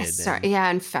amputated.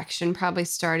 Infection probably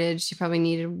started. She probably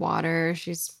needed water.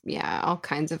 All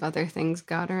kinds of other things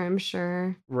got her, I'm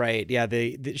sure. Right. Yeah.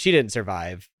 She didn't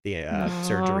survive the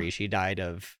surgery. She died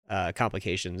of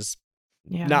complications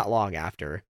not long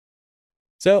after.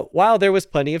 So while there was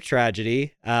plenty of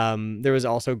tragedy, there was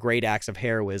also great acts of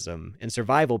heroism and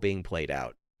survival being played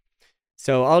out.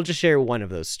 So I'll just share one of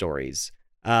those stories.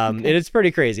 And it's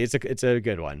pretty crazy. It's a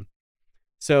good one.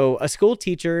 So a school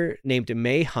teacher named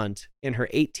May Hunt and her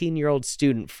 18-year-old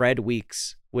student, Fred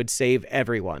Weeks, would save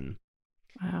everyone.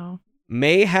 Wow.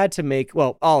 May had to make,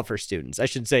 all of her students, I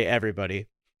should say everybody.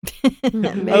 A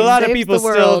lot of people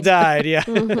still died. Yeah.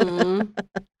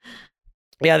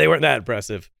 Yeah, they weren't that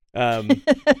impressive.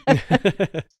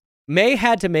 May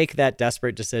had to make that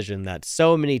desperate decision that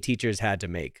so many teachers had to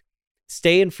make: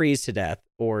 stay and freeze to death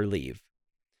or leave.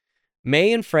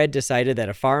 May and Fred decided that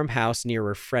a farmhouse near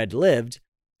where Fred lived,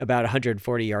 about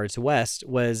 140 yards west,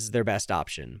 was their best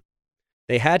option.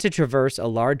 They had to traverse a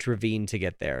large ravine to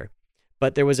get there,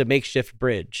 but there was a makeshift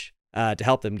bridge to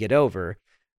help them get over.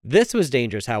 This was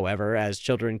dangerous, however, as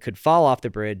children could fall off the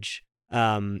bridge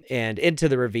and into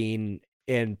the ravine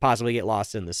and possibly get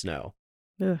lost in the snow.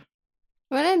 Ugh.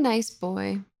 What a nice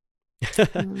boy.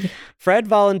 Fred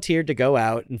volunteered to go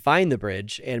out and find the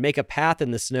bridge and make a path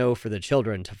in the snow for the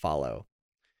children to follow.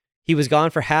 He was gone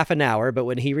for half an hour, but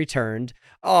when he returned,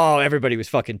 everybody was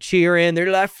fucking cheering. They're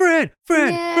like, Fred.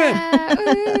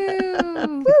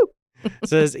 Ooh.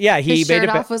 So he His made shirt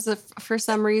off was for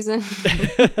some reason.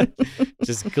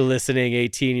 just glistening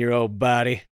 18-year-old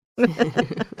body.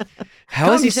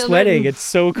 How is Come, he children. sweating? It's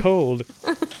so cold.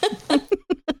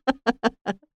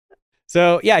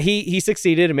 So he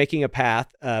succeeded in making a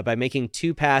path by making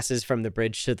 2 passes from the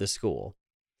bridge to the school.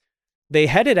 They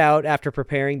headed out after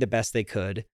preparing the best they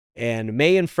could, and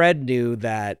May and Fred knew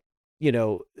that,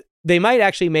 they might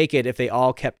actually make it if they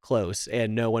all kept close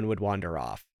and no one would wander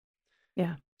off.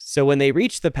 Yeah. So when they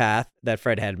reached the path that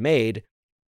Fred had made,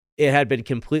 it had been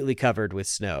completely covered with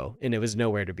snow and it was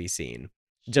nowhere to be seen.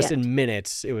 Just Shit. in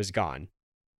minutes, it was gone.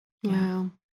 Wow.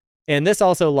 And this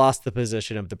also lost the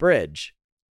position of the bridge.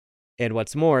 And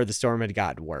what's more, the storm had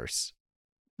gotten worse.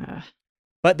 Ugh.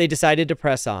 But they decided to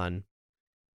press on.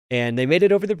 And they made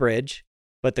it over the bridge,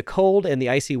 but the cold and the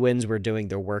icy winds were doing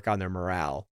their work on their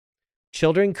morale.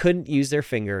 Children couldn't use their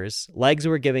fingers, legs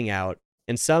were giving out,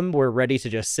 and some were ready to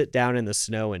just sit down in the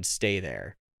snow and stay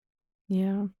there.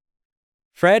 Yeah.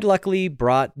 Fred luckily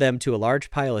brought them to a large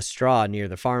pile of straw near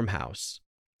the farmhouse.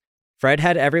 Fred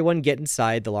had everyone get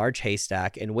inside the large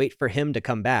haystack and wait for him to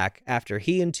come back after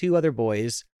he and 2 other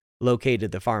boys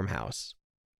located the farmhouse.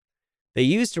 They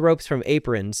used ropes from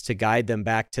aprons to guide them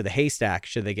back to the haystack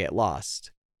should they get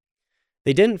lost.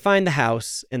 They didn't find the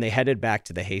house and they headed back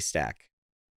to the haystack.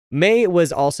 May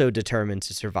was also determined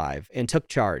to survive and took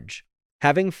charge,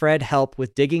 having Fred help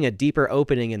with digging a deeper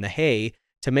opening in the hay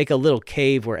to make a little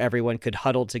cave where everyone could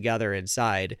huddle together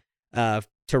inside to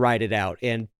ride it out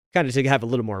and kind of to have a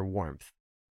little more warmth.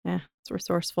 Yeah, it's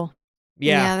resourceful.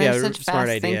 They're such smart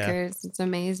fast idea. thinkers. It's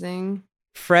amazing.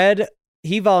 Fred,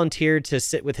 he volunteered to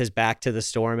sit with his back to the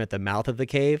storm at the mouth of the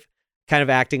cave, kind of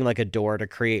acting like a door to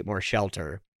create more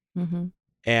shelter. Mm-hmm.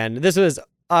 And this was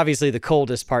obviously the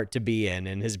coldest part to be in,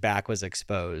 and his back was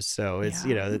exposed. So it's,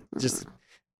 just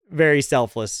very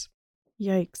selfless.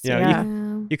 Yikes. Yeah.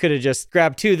 You could have just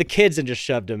grabbed 2 of the kids and just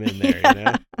shoved them in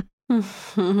there,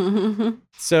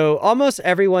 So almost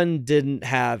everyone didn't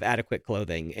have adequate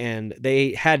clothing, and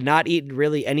they had not eaten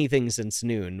really anything since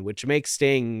noon, which makes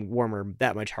staying warmer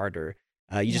that much harder.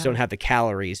 You just don't have the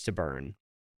calories to burn.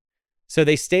 So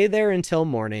they stayed there until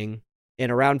morning,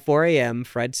 and around 4 a.m.,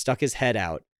 Fred stuck his head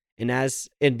out,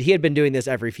 and he had been doing this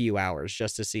every few hours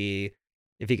just to see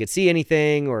if he could see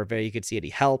anything or if he could see any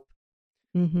help.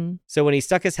 Mm-hmm. So when he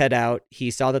stuck his head out,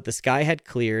 he saw that the sky had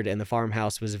cleared and the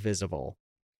farmhouse was visible.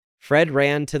 Fred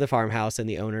ran to the farmhouse and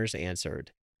the owners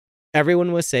answered.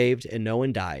 Everyone was saved and no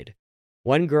one died.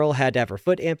 One girl had to have her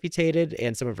foot amputated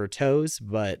and some of her toes,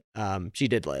 but she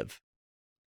did live.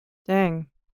 Dang.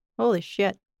 Holy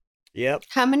shit. Yep.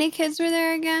 How many kids were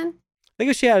there again? I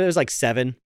think it was like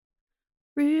 7.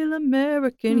 Real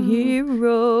American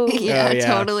hero. Yeah, yeah.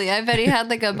 totally. I bet he had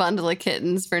like a bundle of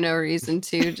kittens for no reason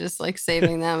too, just like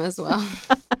saving them as well.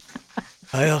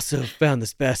 I also found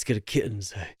this basket of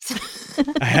kittens.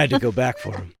 I had to go back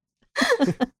for them.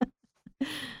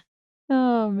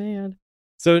 Oh, man.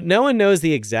 So no one knows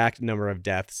the exact number of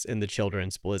deaths in the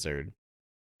children's blizzard.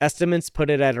 Estimates put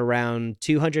it at around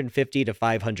 250 to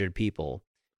 500 people,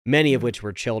 many of which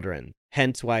were children,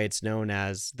 hence why it's known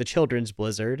as the Children's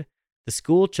Blizzard, the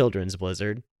School Children's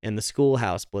Blizzard, and the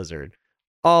Schoolhouse Blizzard,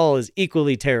 all as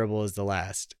equally terrible as the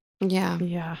last.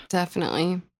 Yeah,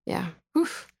 definitely. Yeah.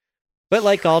 Oof. But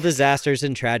like all disasters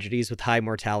and tragedies with high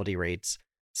mortality rates,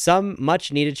 some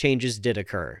much-needed changes did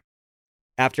occur.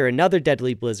 After another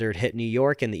deadly blizzard hit New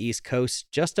York and the East Coast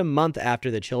just a month after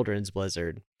the Children's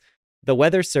Blizzard, the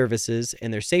weather services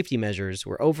and their safety measures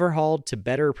were overhauled to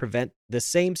better prevent the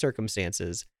same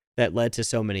circumstances that led to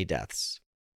so many deaths.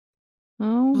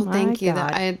 Oh, Well, my thank you.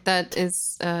 God. That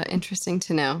is interesting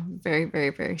to know. Very, very,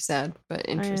 very sad, but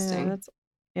interesting.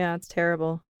 It's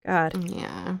terrible. God.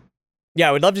 Yeah. Yeah,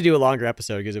 I would love to do a longer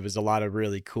episode because it was a lot of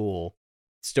really cool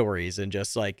stories and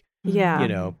just like,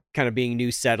 Yeah. kind of being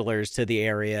new settlers to the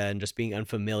area and just being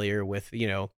unfamiliar with,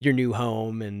 your new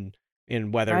home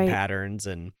and weather Right. patterns.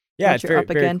 And What it's you're very, up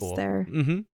very against cool. there.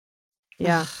 Mm-hmm.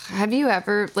 Yeah. Have you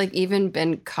ever even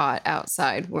been caught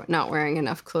outside not wearing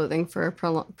enough clothing for a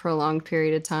prolonged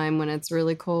period of time when it's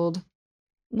really cold?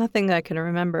 Nothing that I can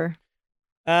remember.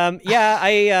 Yeah,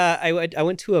 I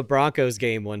went to a Broncos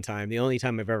game one time, the only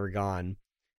time I've ever gone.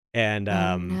 And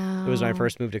it was my no.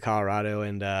 first move to Colorado,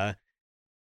 and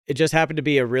it just happened to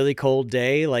be a really cold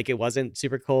day. Like it wasn't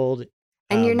super cold.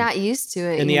 And you're not used to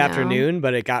it in the afternoon,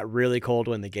 but it got really cold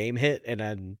when the game hit. And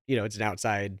then, it's an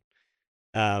outside,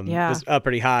 it was up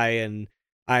pretty high. And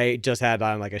I just had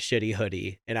on like a shitty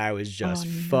hoodie and I was just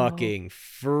fucking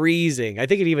freezing. I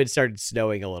think it even started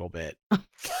snowing a little bit.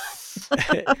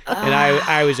 And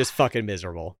I was just fucking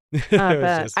miserable.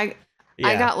 I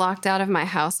got locked out of my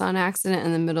house on accident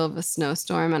in the middle of a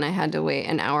snowstorm and I had to wait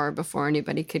an hour before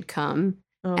anybody could come.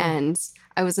 Oh. And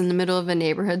I was in the middle of a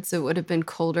neighborhood, so it would have been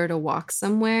colder to walk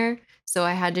somewhere. So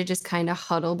I had to just kind of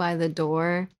huddle by the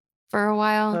door for a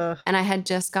while. And I had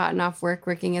just gotten off work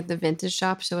working at the vintage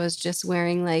shop. So I was just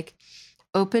wearing like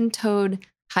open-toed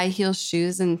high heel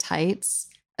shoes and tights,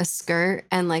 a skirt,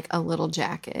 and like a little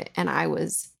jacket. And I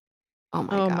was, oh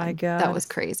my God. That was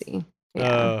crazy.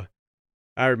 Yeah.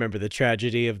 I remember the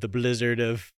tragedy of the blizzard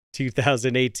of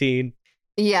 2018.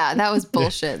 Yeah, that was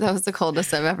bullshit. That was the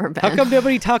coldest I've ever been. How come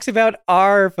nobody talks about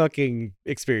our fucking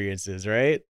experiences,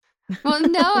 right? Well,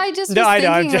 no, I just was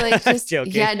thinking, just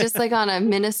joking. Yeah, just like on a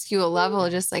minuscule level,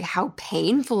 just like how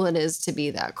painful it is to be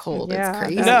that cold. Yeah. It's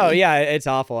crazy. No, yeah, it's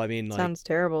awful. I mean, sounds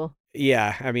terrible.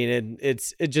 Yeah, I mean,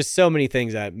 it's just so many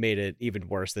things that made it even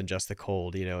worse than just the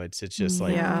cold. It's just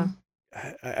like,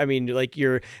 I mean, like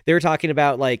they were talking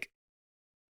about like,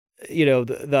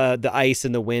 the ice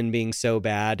and the wind being so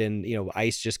bad and,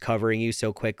 ice just covering you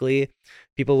so quickly.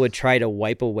 People would try to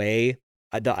wipe away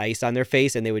the ice on their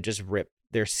face and they would just rip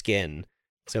their skin.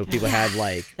 So people had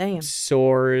like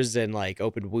sores and like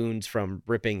open wounds from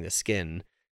ripping the skin.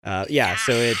 So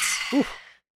it's... Whew.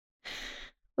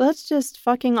 Well, that's just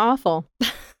fucking awful.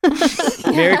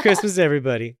 Merry Christmas,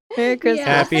 everybody. Merry Christmas.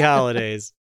 Happy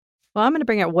holidays. Well, I'm going to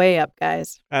bring it way up,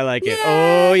 guys. I like it. Yay!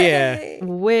 Oh, yeah.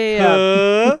 Way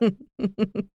up.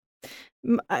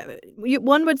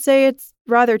 One would say it's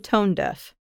rather tone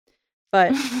deaf,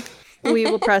 but we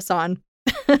will press on.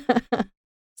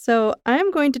 So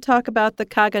I'm going to talk about the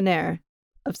Caganer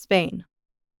of Spain.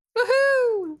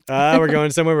 Woohoo! We're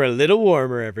going somewhere a little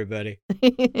warmer, everybody.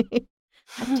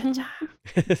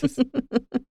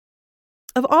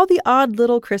 Of all the odd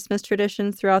little Christmas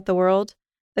traditions throughout the world,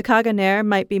 the Caganer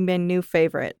might be my new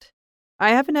favorite. I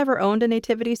haven't ever owned a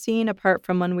nativity scene apart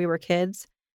from when we were kids,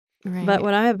 but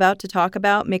what I'm about to talk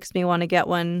about makes me want to get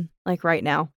one like right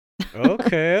now.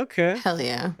 Okay. Hell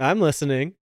yeah. I'm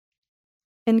listening.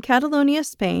 In Catalonia,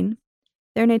 Spain,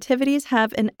 their nativities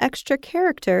have an extra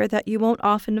character that you won't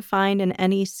often find in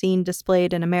any scene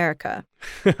displayed in America.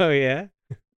 Oh, yeah?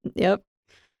 Yep.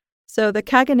 So the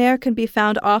Caganer can be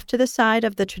found off to the side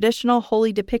of the traditional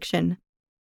holy depiction,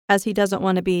 as he doesn't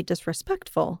want to be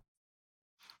disrespectful.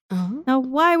 Uh-huh. Now,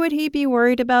 why would he be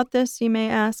worried about this, you may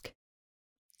ask?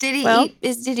 Did he eat?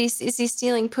 Is he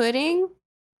stealing pudding?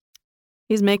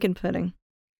 He's making pudding.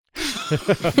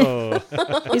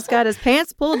 He's got his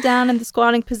pants pulled down in the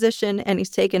squatting position, and he's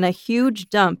taking a huge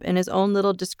dump in his own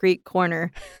little discreet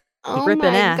corner.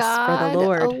 Ripping ass for the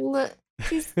Lord.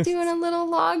 He's doing a little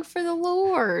log for the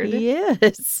Lord.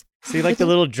 Yes. See, like the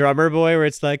little drummer boy where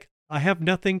it's like, I have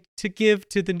nothing to give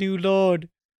to the new Lord.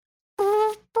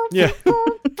 Yeah.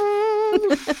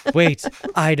 Wait,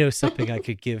 I know something I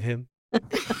could give him.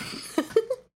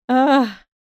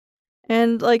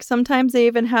 And like sometimes they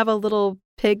even have a little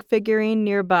pig figurine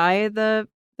nearby the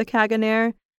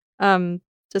Caganer,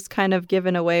 just kind of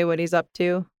giving away what he's up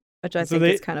to, which I think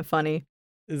is kind of funny.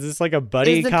 Is this like a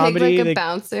buddy comedy? Is the pig like a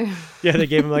bouncer? Yeah, they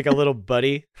gave him like a little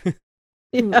buddy.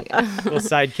 Yeah. Little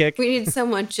sidekick. We need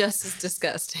someone just as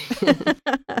disgusting.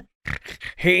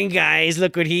 Hey guys,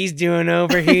 look what he's doing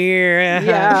over here.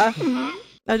 Yeah.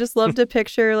 I just love to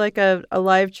picture like a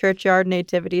live churchyard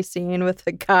nativity scene with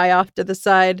a guy off to the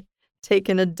side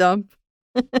taking a dump.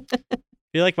 I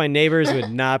feel like my neighbors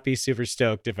would not be super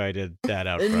stoked if I did that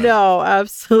out front. No,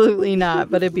 absolutely not,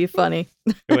 but it'd be funny.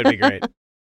 It would be great.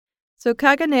 So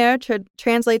Caganer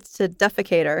translates to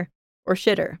defecator or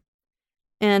shitter.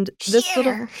 And this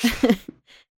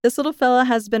little fella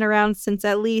has been around since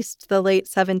at least the late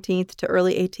 17th to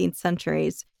early 18th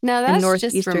centuries. Now that's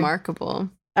just remarkable.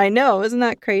 I know, isn't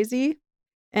that crazy?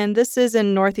 And this is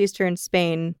in northeastern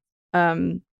Spain,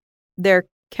 their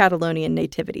Catalonian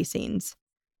nativity scenes.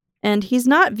 And he's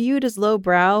not viewed as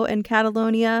lowbrow in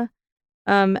Catalonia,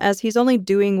 as he's only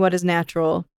doing what is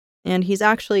natural. And he's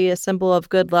actually a symbol of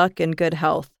good luck and good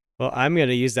health. Well, I'm going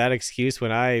to use that excuse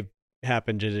when I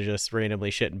happen to just randomly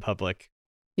shit in public.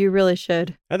 You really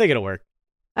should. I think it'll work.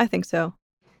 I think so.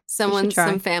 Some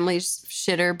family's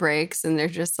shitter breaks and they're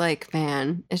just like,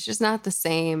 man, it's just not the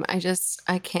same. I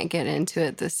can't get into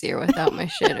it this year without my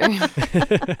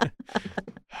shitter.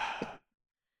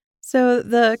 So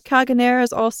the Caganer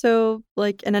is also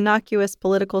like an innocuous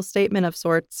political statement of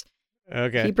sorts.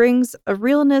 Okay. He brings a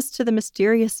realness to the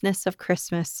mysteriousness of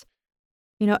Christmas.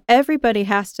 You know, everybody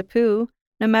has to poo,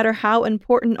 no matter how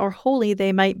important or holy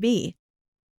they might be.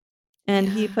 And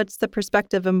he puts the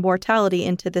perspective of mortality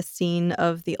into the scene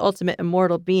of the ultimate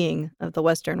immortal being of the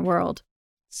Western world.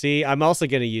 See, I'm also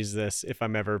going to use this if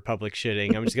I'm ever public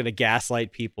shitting. I'm just going to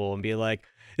gaslight people and be like,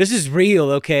 this is real,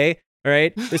 okay? All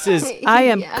right? This is... I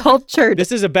am cultured.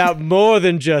 This is about more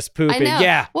than just pooping. I know.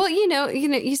 Yeah. Well,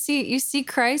 you see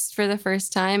Christ for the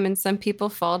first time, and some people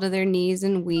fall to their knees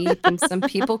and weep, and some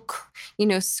people,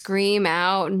 scream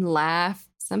out and laugh.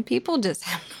 Some people just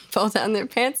fall down their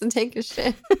pants and take a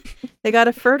shit. They got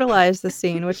to fertilize the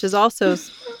scene, which is also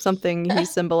something he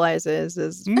symbolizes.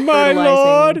 Is My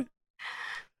Lord.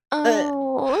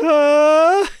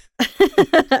 Oh.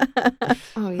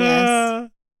 Oh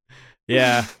yes.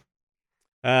 Yeah.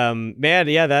 Man,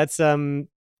 yeah, that's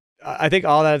I think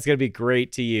all that's gonna be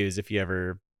great to use if you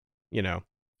ever,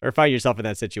 or find yourself in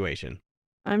that situation.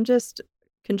 I'm just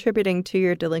contributing to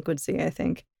your delinquency, I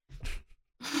think.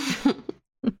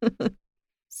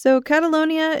 So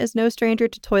Catalonia is no stranger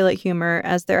to toilet humor,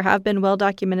 as there have been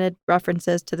well-documented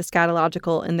references to the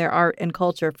scatological in their art and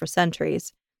culture for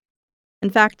centuries.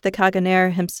 In fact, the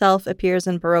Caganer himself appears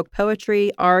in Baroque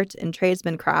poetry, art, and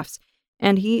tradesman crafts,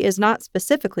 and he is not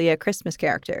specifically a Christmas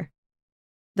character.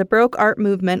 The Baroque art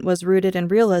movement was rooted in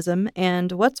realism,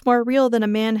 and what's more real than a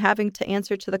man having to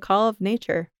answer to the call of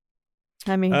nature?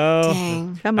 I mean,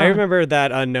 dang. Come on. I remember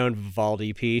that unknown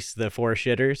Vivaldi piece, The Four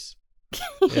Shitters.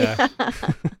 Yeah.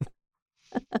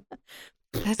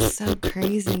 That's so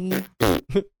crazy.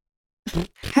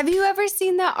 Have you ever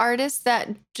seen that artist that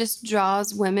just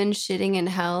draws women shitting in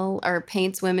hell or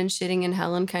paints women shitting in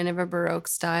hell in kind of a Baroque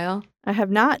style? I have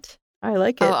not. I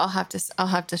like it. Oh, I'll have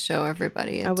to show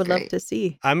everybody. It's I would great. love to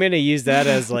see. I'm gonna use that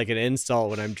as like an insult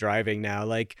when I'm driving now.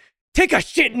 Like, take a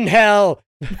shit in hell.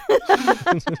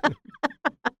 That's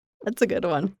a good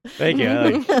one. Thank you. I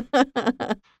like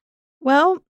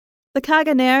Well, the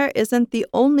Caganer isn't the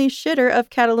only shitter of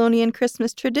Catalonian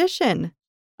Christmas tradition.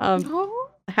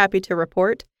 Happy to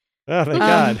report. Oh, thank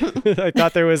God. I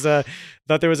thought there was a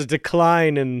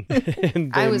decline in the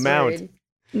I was amount.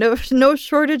 worried. No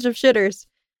shortage of shitters.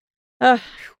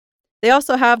 They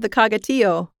also have the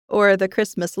Cagatillo, or the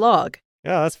Christmas log.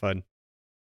 Yeah, that's fun.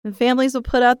 And families will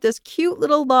put out this cute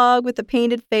little log with a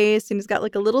painted face, and he's got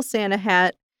like a little Santa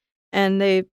hat. And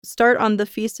they start on the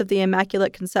Feast of the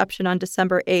Immaculate Conception on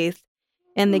December 8th.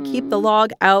 And they keep the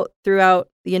log out throughout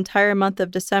the entire month of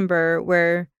December,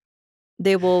 where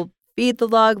they will feed the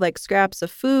log like scraps of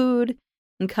food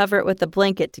and cover it with a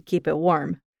blanket to keep it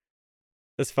warm.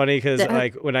 That's funny because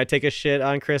like when I take a shit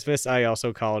on Christmas, I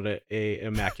also call it a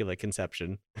Immaculate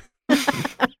Conception. That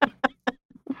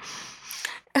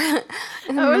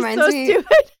was so stupid.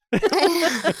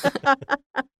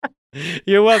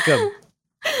 You're welcome.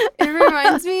 It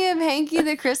reminds me of Hanky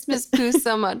the Christmas Pooh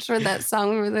so much, or that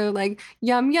song where they're like,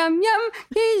 yum, yum, yum,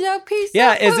 piece of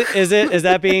Yeah, poo. is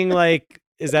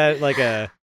that like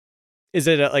a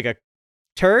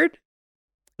turd?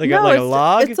 Like No, a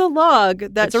log? It's a log.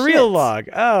 That's a real log.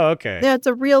 Oh, okay. Yeah, it's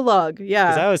a real log. 'Cause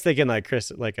Yeah. I was thinking like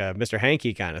a Mr.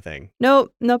 Hanky kind of thing.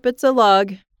 Nope, it's a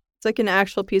log. It's like an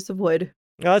actual piece of wood.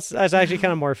 No, that's actually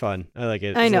kind of more fun. I like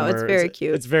it. I know, it's very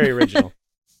cute. It's very original.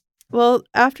 Well,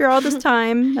 after all this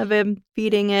time of him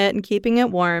feeding it and keeping it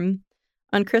warm,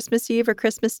 on Christmas Eve or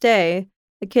Christmas Day,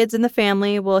 the kids in the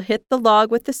family will hit the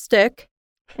log with a stick,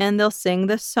 and they'll sing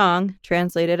this song,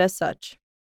 translated as such.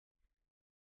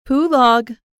 Poo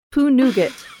log, poo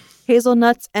nougat,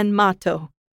 hazelnuts and matto.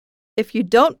 If you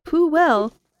don't poo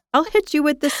well, I'll hit you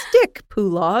with the stick, poo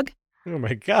log. Oh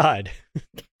my God.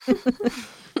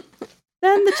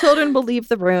 Then the children will leave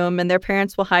the room, and their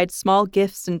parents will hide small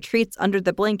gifts and treats under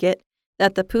the blanket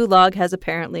that the poo log has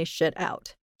apparently shit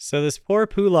out. So this poor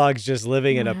Pulog's just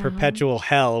living in a perpetual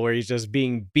hell where he's just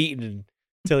being beaten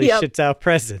until he shits out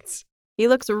presents. He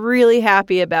looks really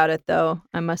happy about it, though,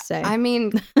 I must say. I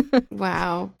mean,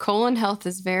 wow. Colon health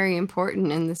is very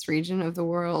important in this region of the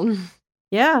world.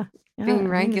 Yeah. Being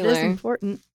regular. It is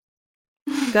important.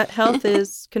 Gut health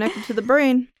is connected to the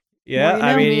brain. Yeah, Well,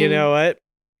 I mean, you know what?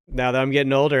 Now that I'm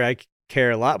getting older, I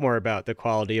care a lot more about the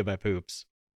quality of my poops.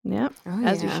 Yeah, Oh,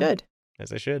 as you yeah. should.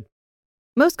 As I should.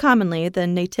 Most commonly, the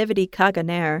Nativity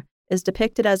Caganer is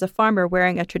depicted as a farmer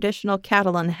wearing a traditional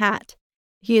Catalan hat.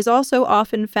 He is also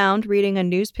often found reading a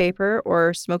newspaper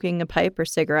or smoking a pipe or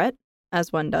cigarette,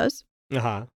 as one does.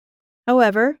 Uh-huh.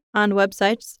 However, on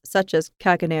websites such as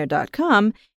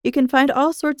Caganer.com, you can find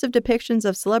all sorts of depictions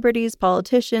of celebrities,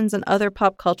 politicians, and other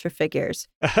pop culture figures.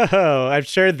 Oh, I'm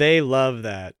sure they love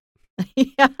that.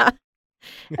 Yeah.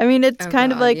 I mean, it's Oh,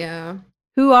 kind of God, like, yeah.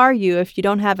 who are you if you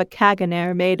don't have a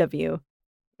Kaganer made of you?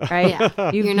 Right?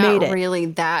 Yeah. You've You're made not it. really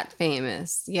that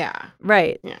famous. Yeah.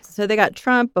 Right. Yeah. So they got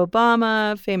Trump,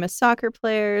 Obama, famous soccer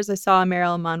players. I saw a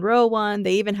Marilyn Monroe one.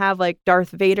 They even have like Darth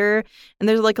Vader. And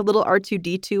there's like a little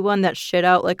R2D2 one that shit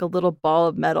out like a little ball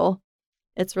of metal.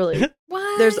 It's really,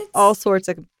 What? there's all sorts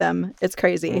of them. It's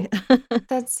crazy.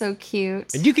 That's so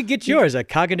cute. And you could get yours at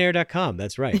Coganair.com.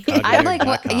 That's right. I'd like,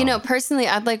 Coganair.com. personally,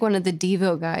 I'd like one of the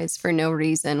Devo guys for no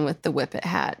reason with the Whippet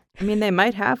hat. I mean, they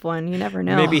might have one. You never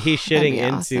know. Maybe he's that'd shitting be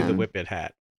into the awesome. Whippet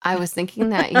hat. I was thinking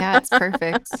that. Yeah, it's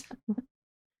perfect.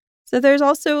 So there's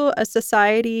also a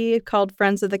society called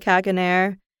Friends of the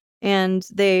Kaganer, and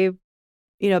they,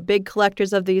 big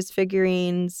collectors of these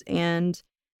figurines, and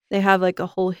they have like a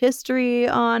whole history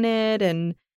on it,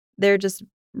 and they're just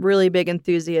really big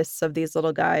enthusiasts of these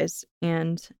little guys.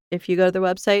 And if you go to their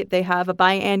website, they have a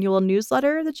biannual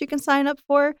newsletter that you can sign up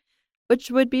for,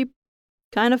 which would be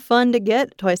kind of fun to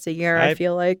get twice a year, I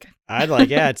feel like. I'd like,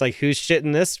 yeah, it's like, who's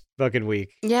shitting this fucking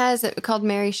week? Yeah, is it called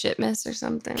Mary Shitmas or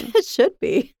something? It should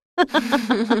be.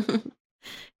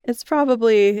 It's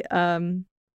probably, in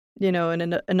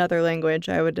another language,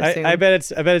 I would assume. I bet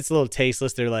it's a little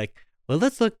tasteless. They're like, well,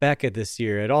 let's look back at this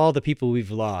year at all the people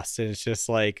we've lost, and it's just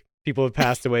like people have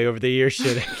passed away over the years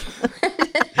shitting.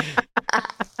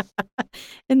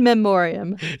 In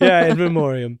memoriam. Yeah, in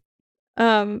memoriam.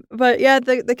 But yeah,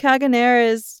 the Kaganer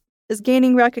is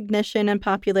gaining recognition and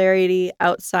popularity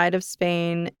outside of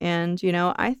Spain, and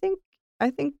I think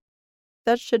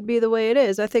that should be the way it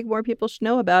is. I think more people should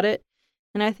know about it,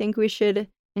 and I think we should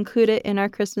include it in our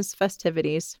Christmas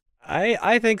festivities.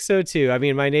 I think so too. I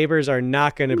mean, my neighbors are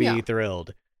not going to be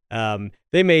thrilled.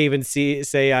 They may even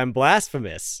say I'm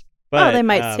blasphemous. But, they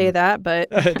might say that, but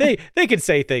they can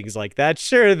say things like that.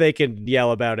 Sure, they can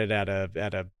yell about it at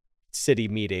a city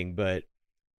meeting, but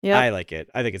I like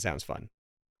it. I think it sounds fun.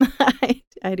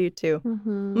 I do too.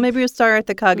 Mm-hmm. Maybe we'll start at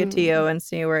the Cogatillo and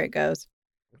see where it goes.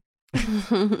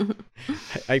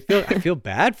 I feel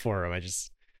bad for him.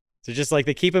 So just like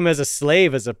they keep him as a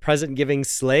slave, as a present-giving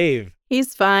slave.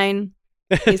 He's fine.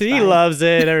 He loves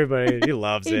it. Everybody, he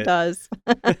loves it. He does.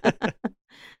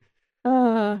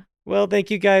 Well, thank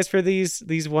you guys for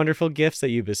these wonderful gifts that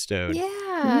you bestowed. Yeah,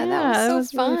 that was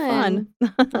so fun.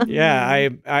 Really fun. Yeah,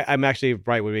 I'm actually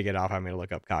right when we get off. I'm going to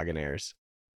look up Coganairs.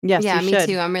 Yes, yeah, you me should.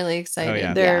 too. I'm really excited. Oh,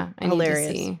 yeah. They're I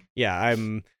hilarious. Need to see. Yeah,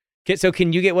 So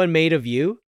can you get one made of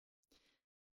you?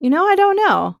 I don't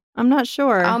know. I'm not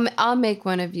sure. I'll make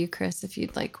one of you, Chris, if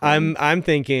you'd like one. I'm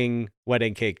thinking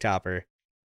wedding cake topper.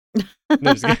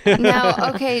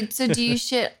 Now, okay, so do you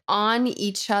shit on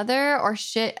each other or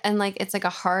shit and like it's like a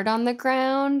heart on the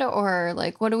ground, or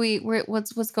like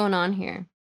what's going on here?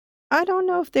 I don't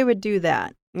know if they would do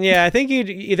that. Yeah, I think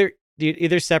you'd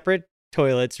either separate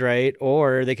toilets, right?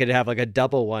 Or they could have like a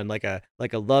double one, like a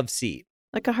love seat.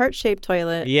 Like a heart-shaped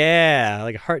toilet. Yeah,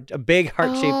 like a big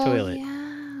heart-shaped toilet.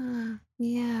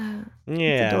 Yeah.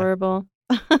 It's adorable.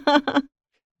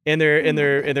 And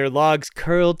their logs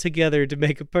curled together to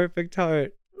make a perfect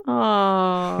heart.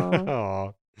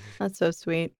 Oh, that's so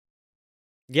sweet.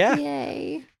 Yeah.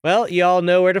 Yay. Well, you all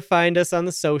know where to find us on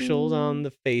the socials, on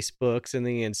the Facebooks and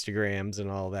the Instagrams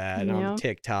and all that, and on the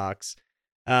TikToks.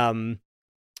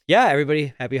 Yeah,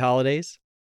 everybody, happy holidays.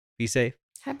 Be safe.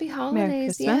 Happy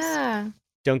holidays. Yeah.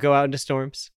 Don't go out into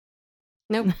storms.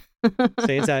 Nope.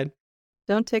 Stay inside.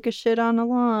 Don't take a shit on the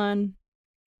lawn.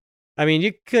 I mean,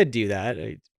 you could do that.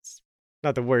 It's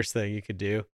not the worst thing you could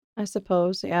do. I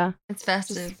suppose, yeah. It's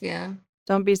festive, yeah.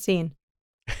 Don't be seen.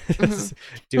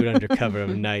 Do it under cover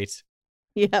of night.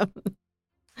 Yeah.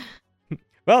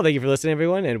 Well, thank you for listening,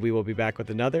 everyone, and we will be back with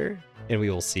another, and we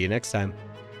will see you next time.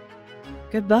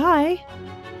 Goodbye.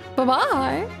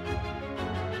 Bye-bye.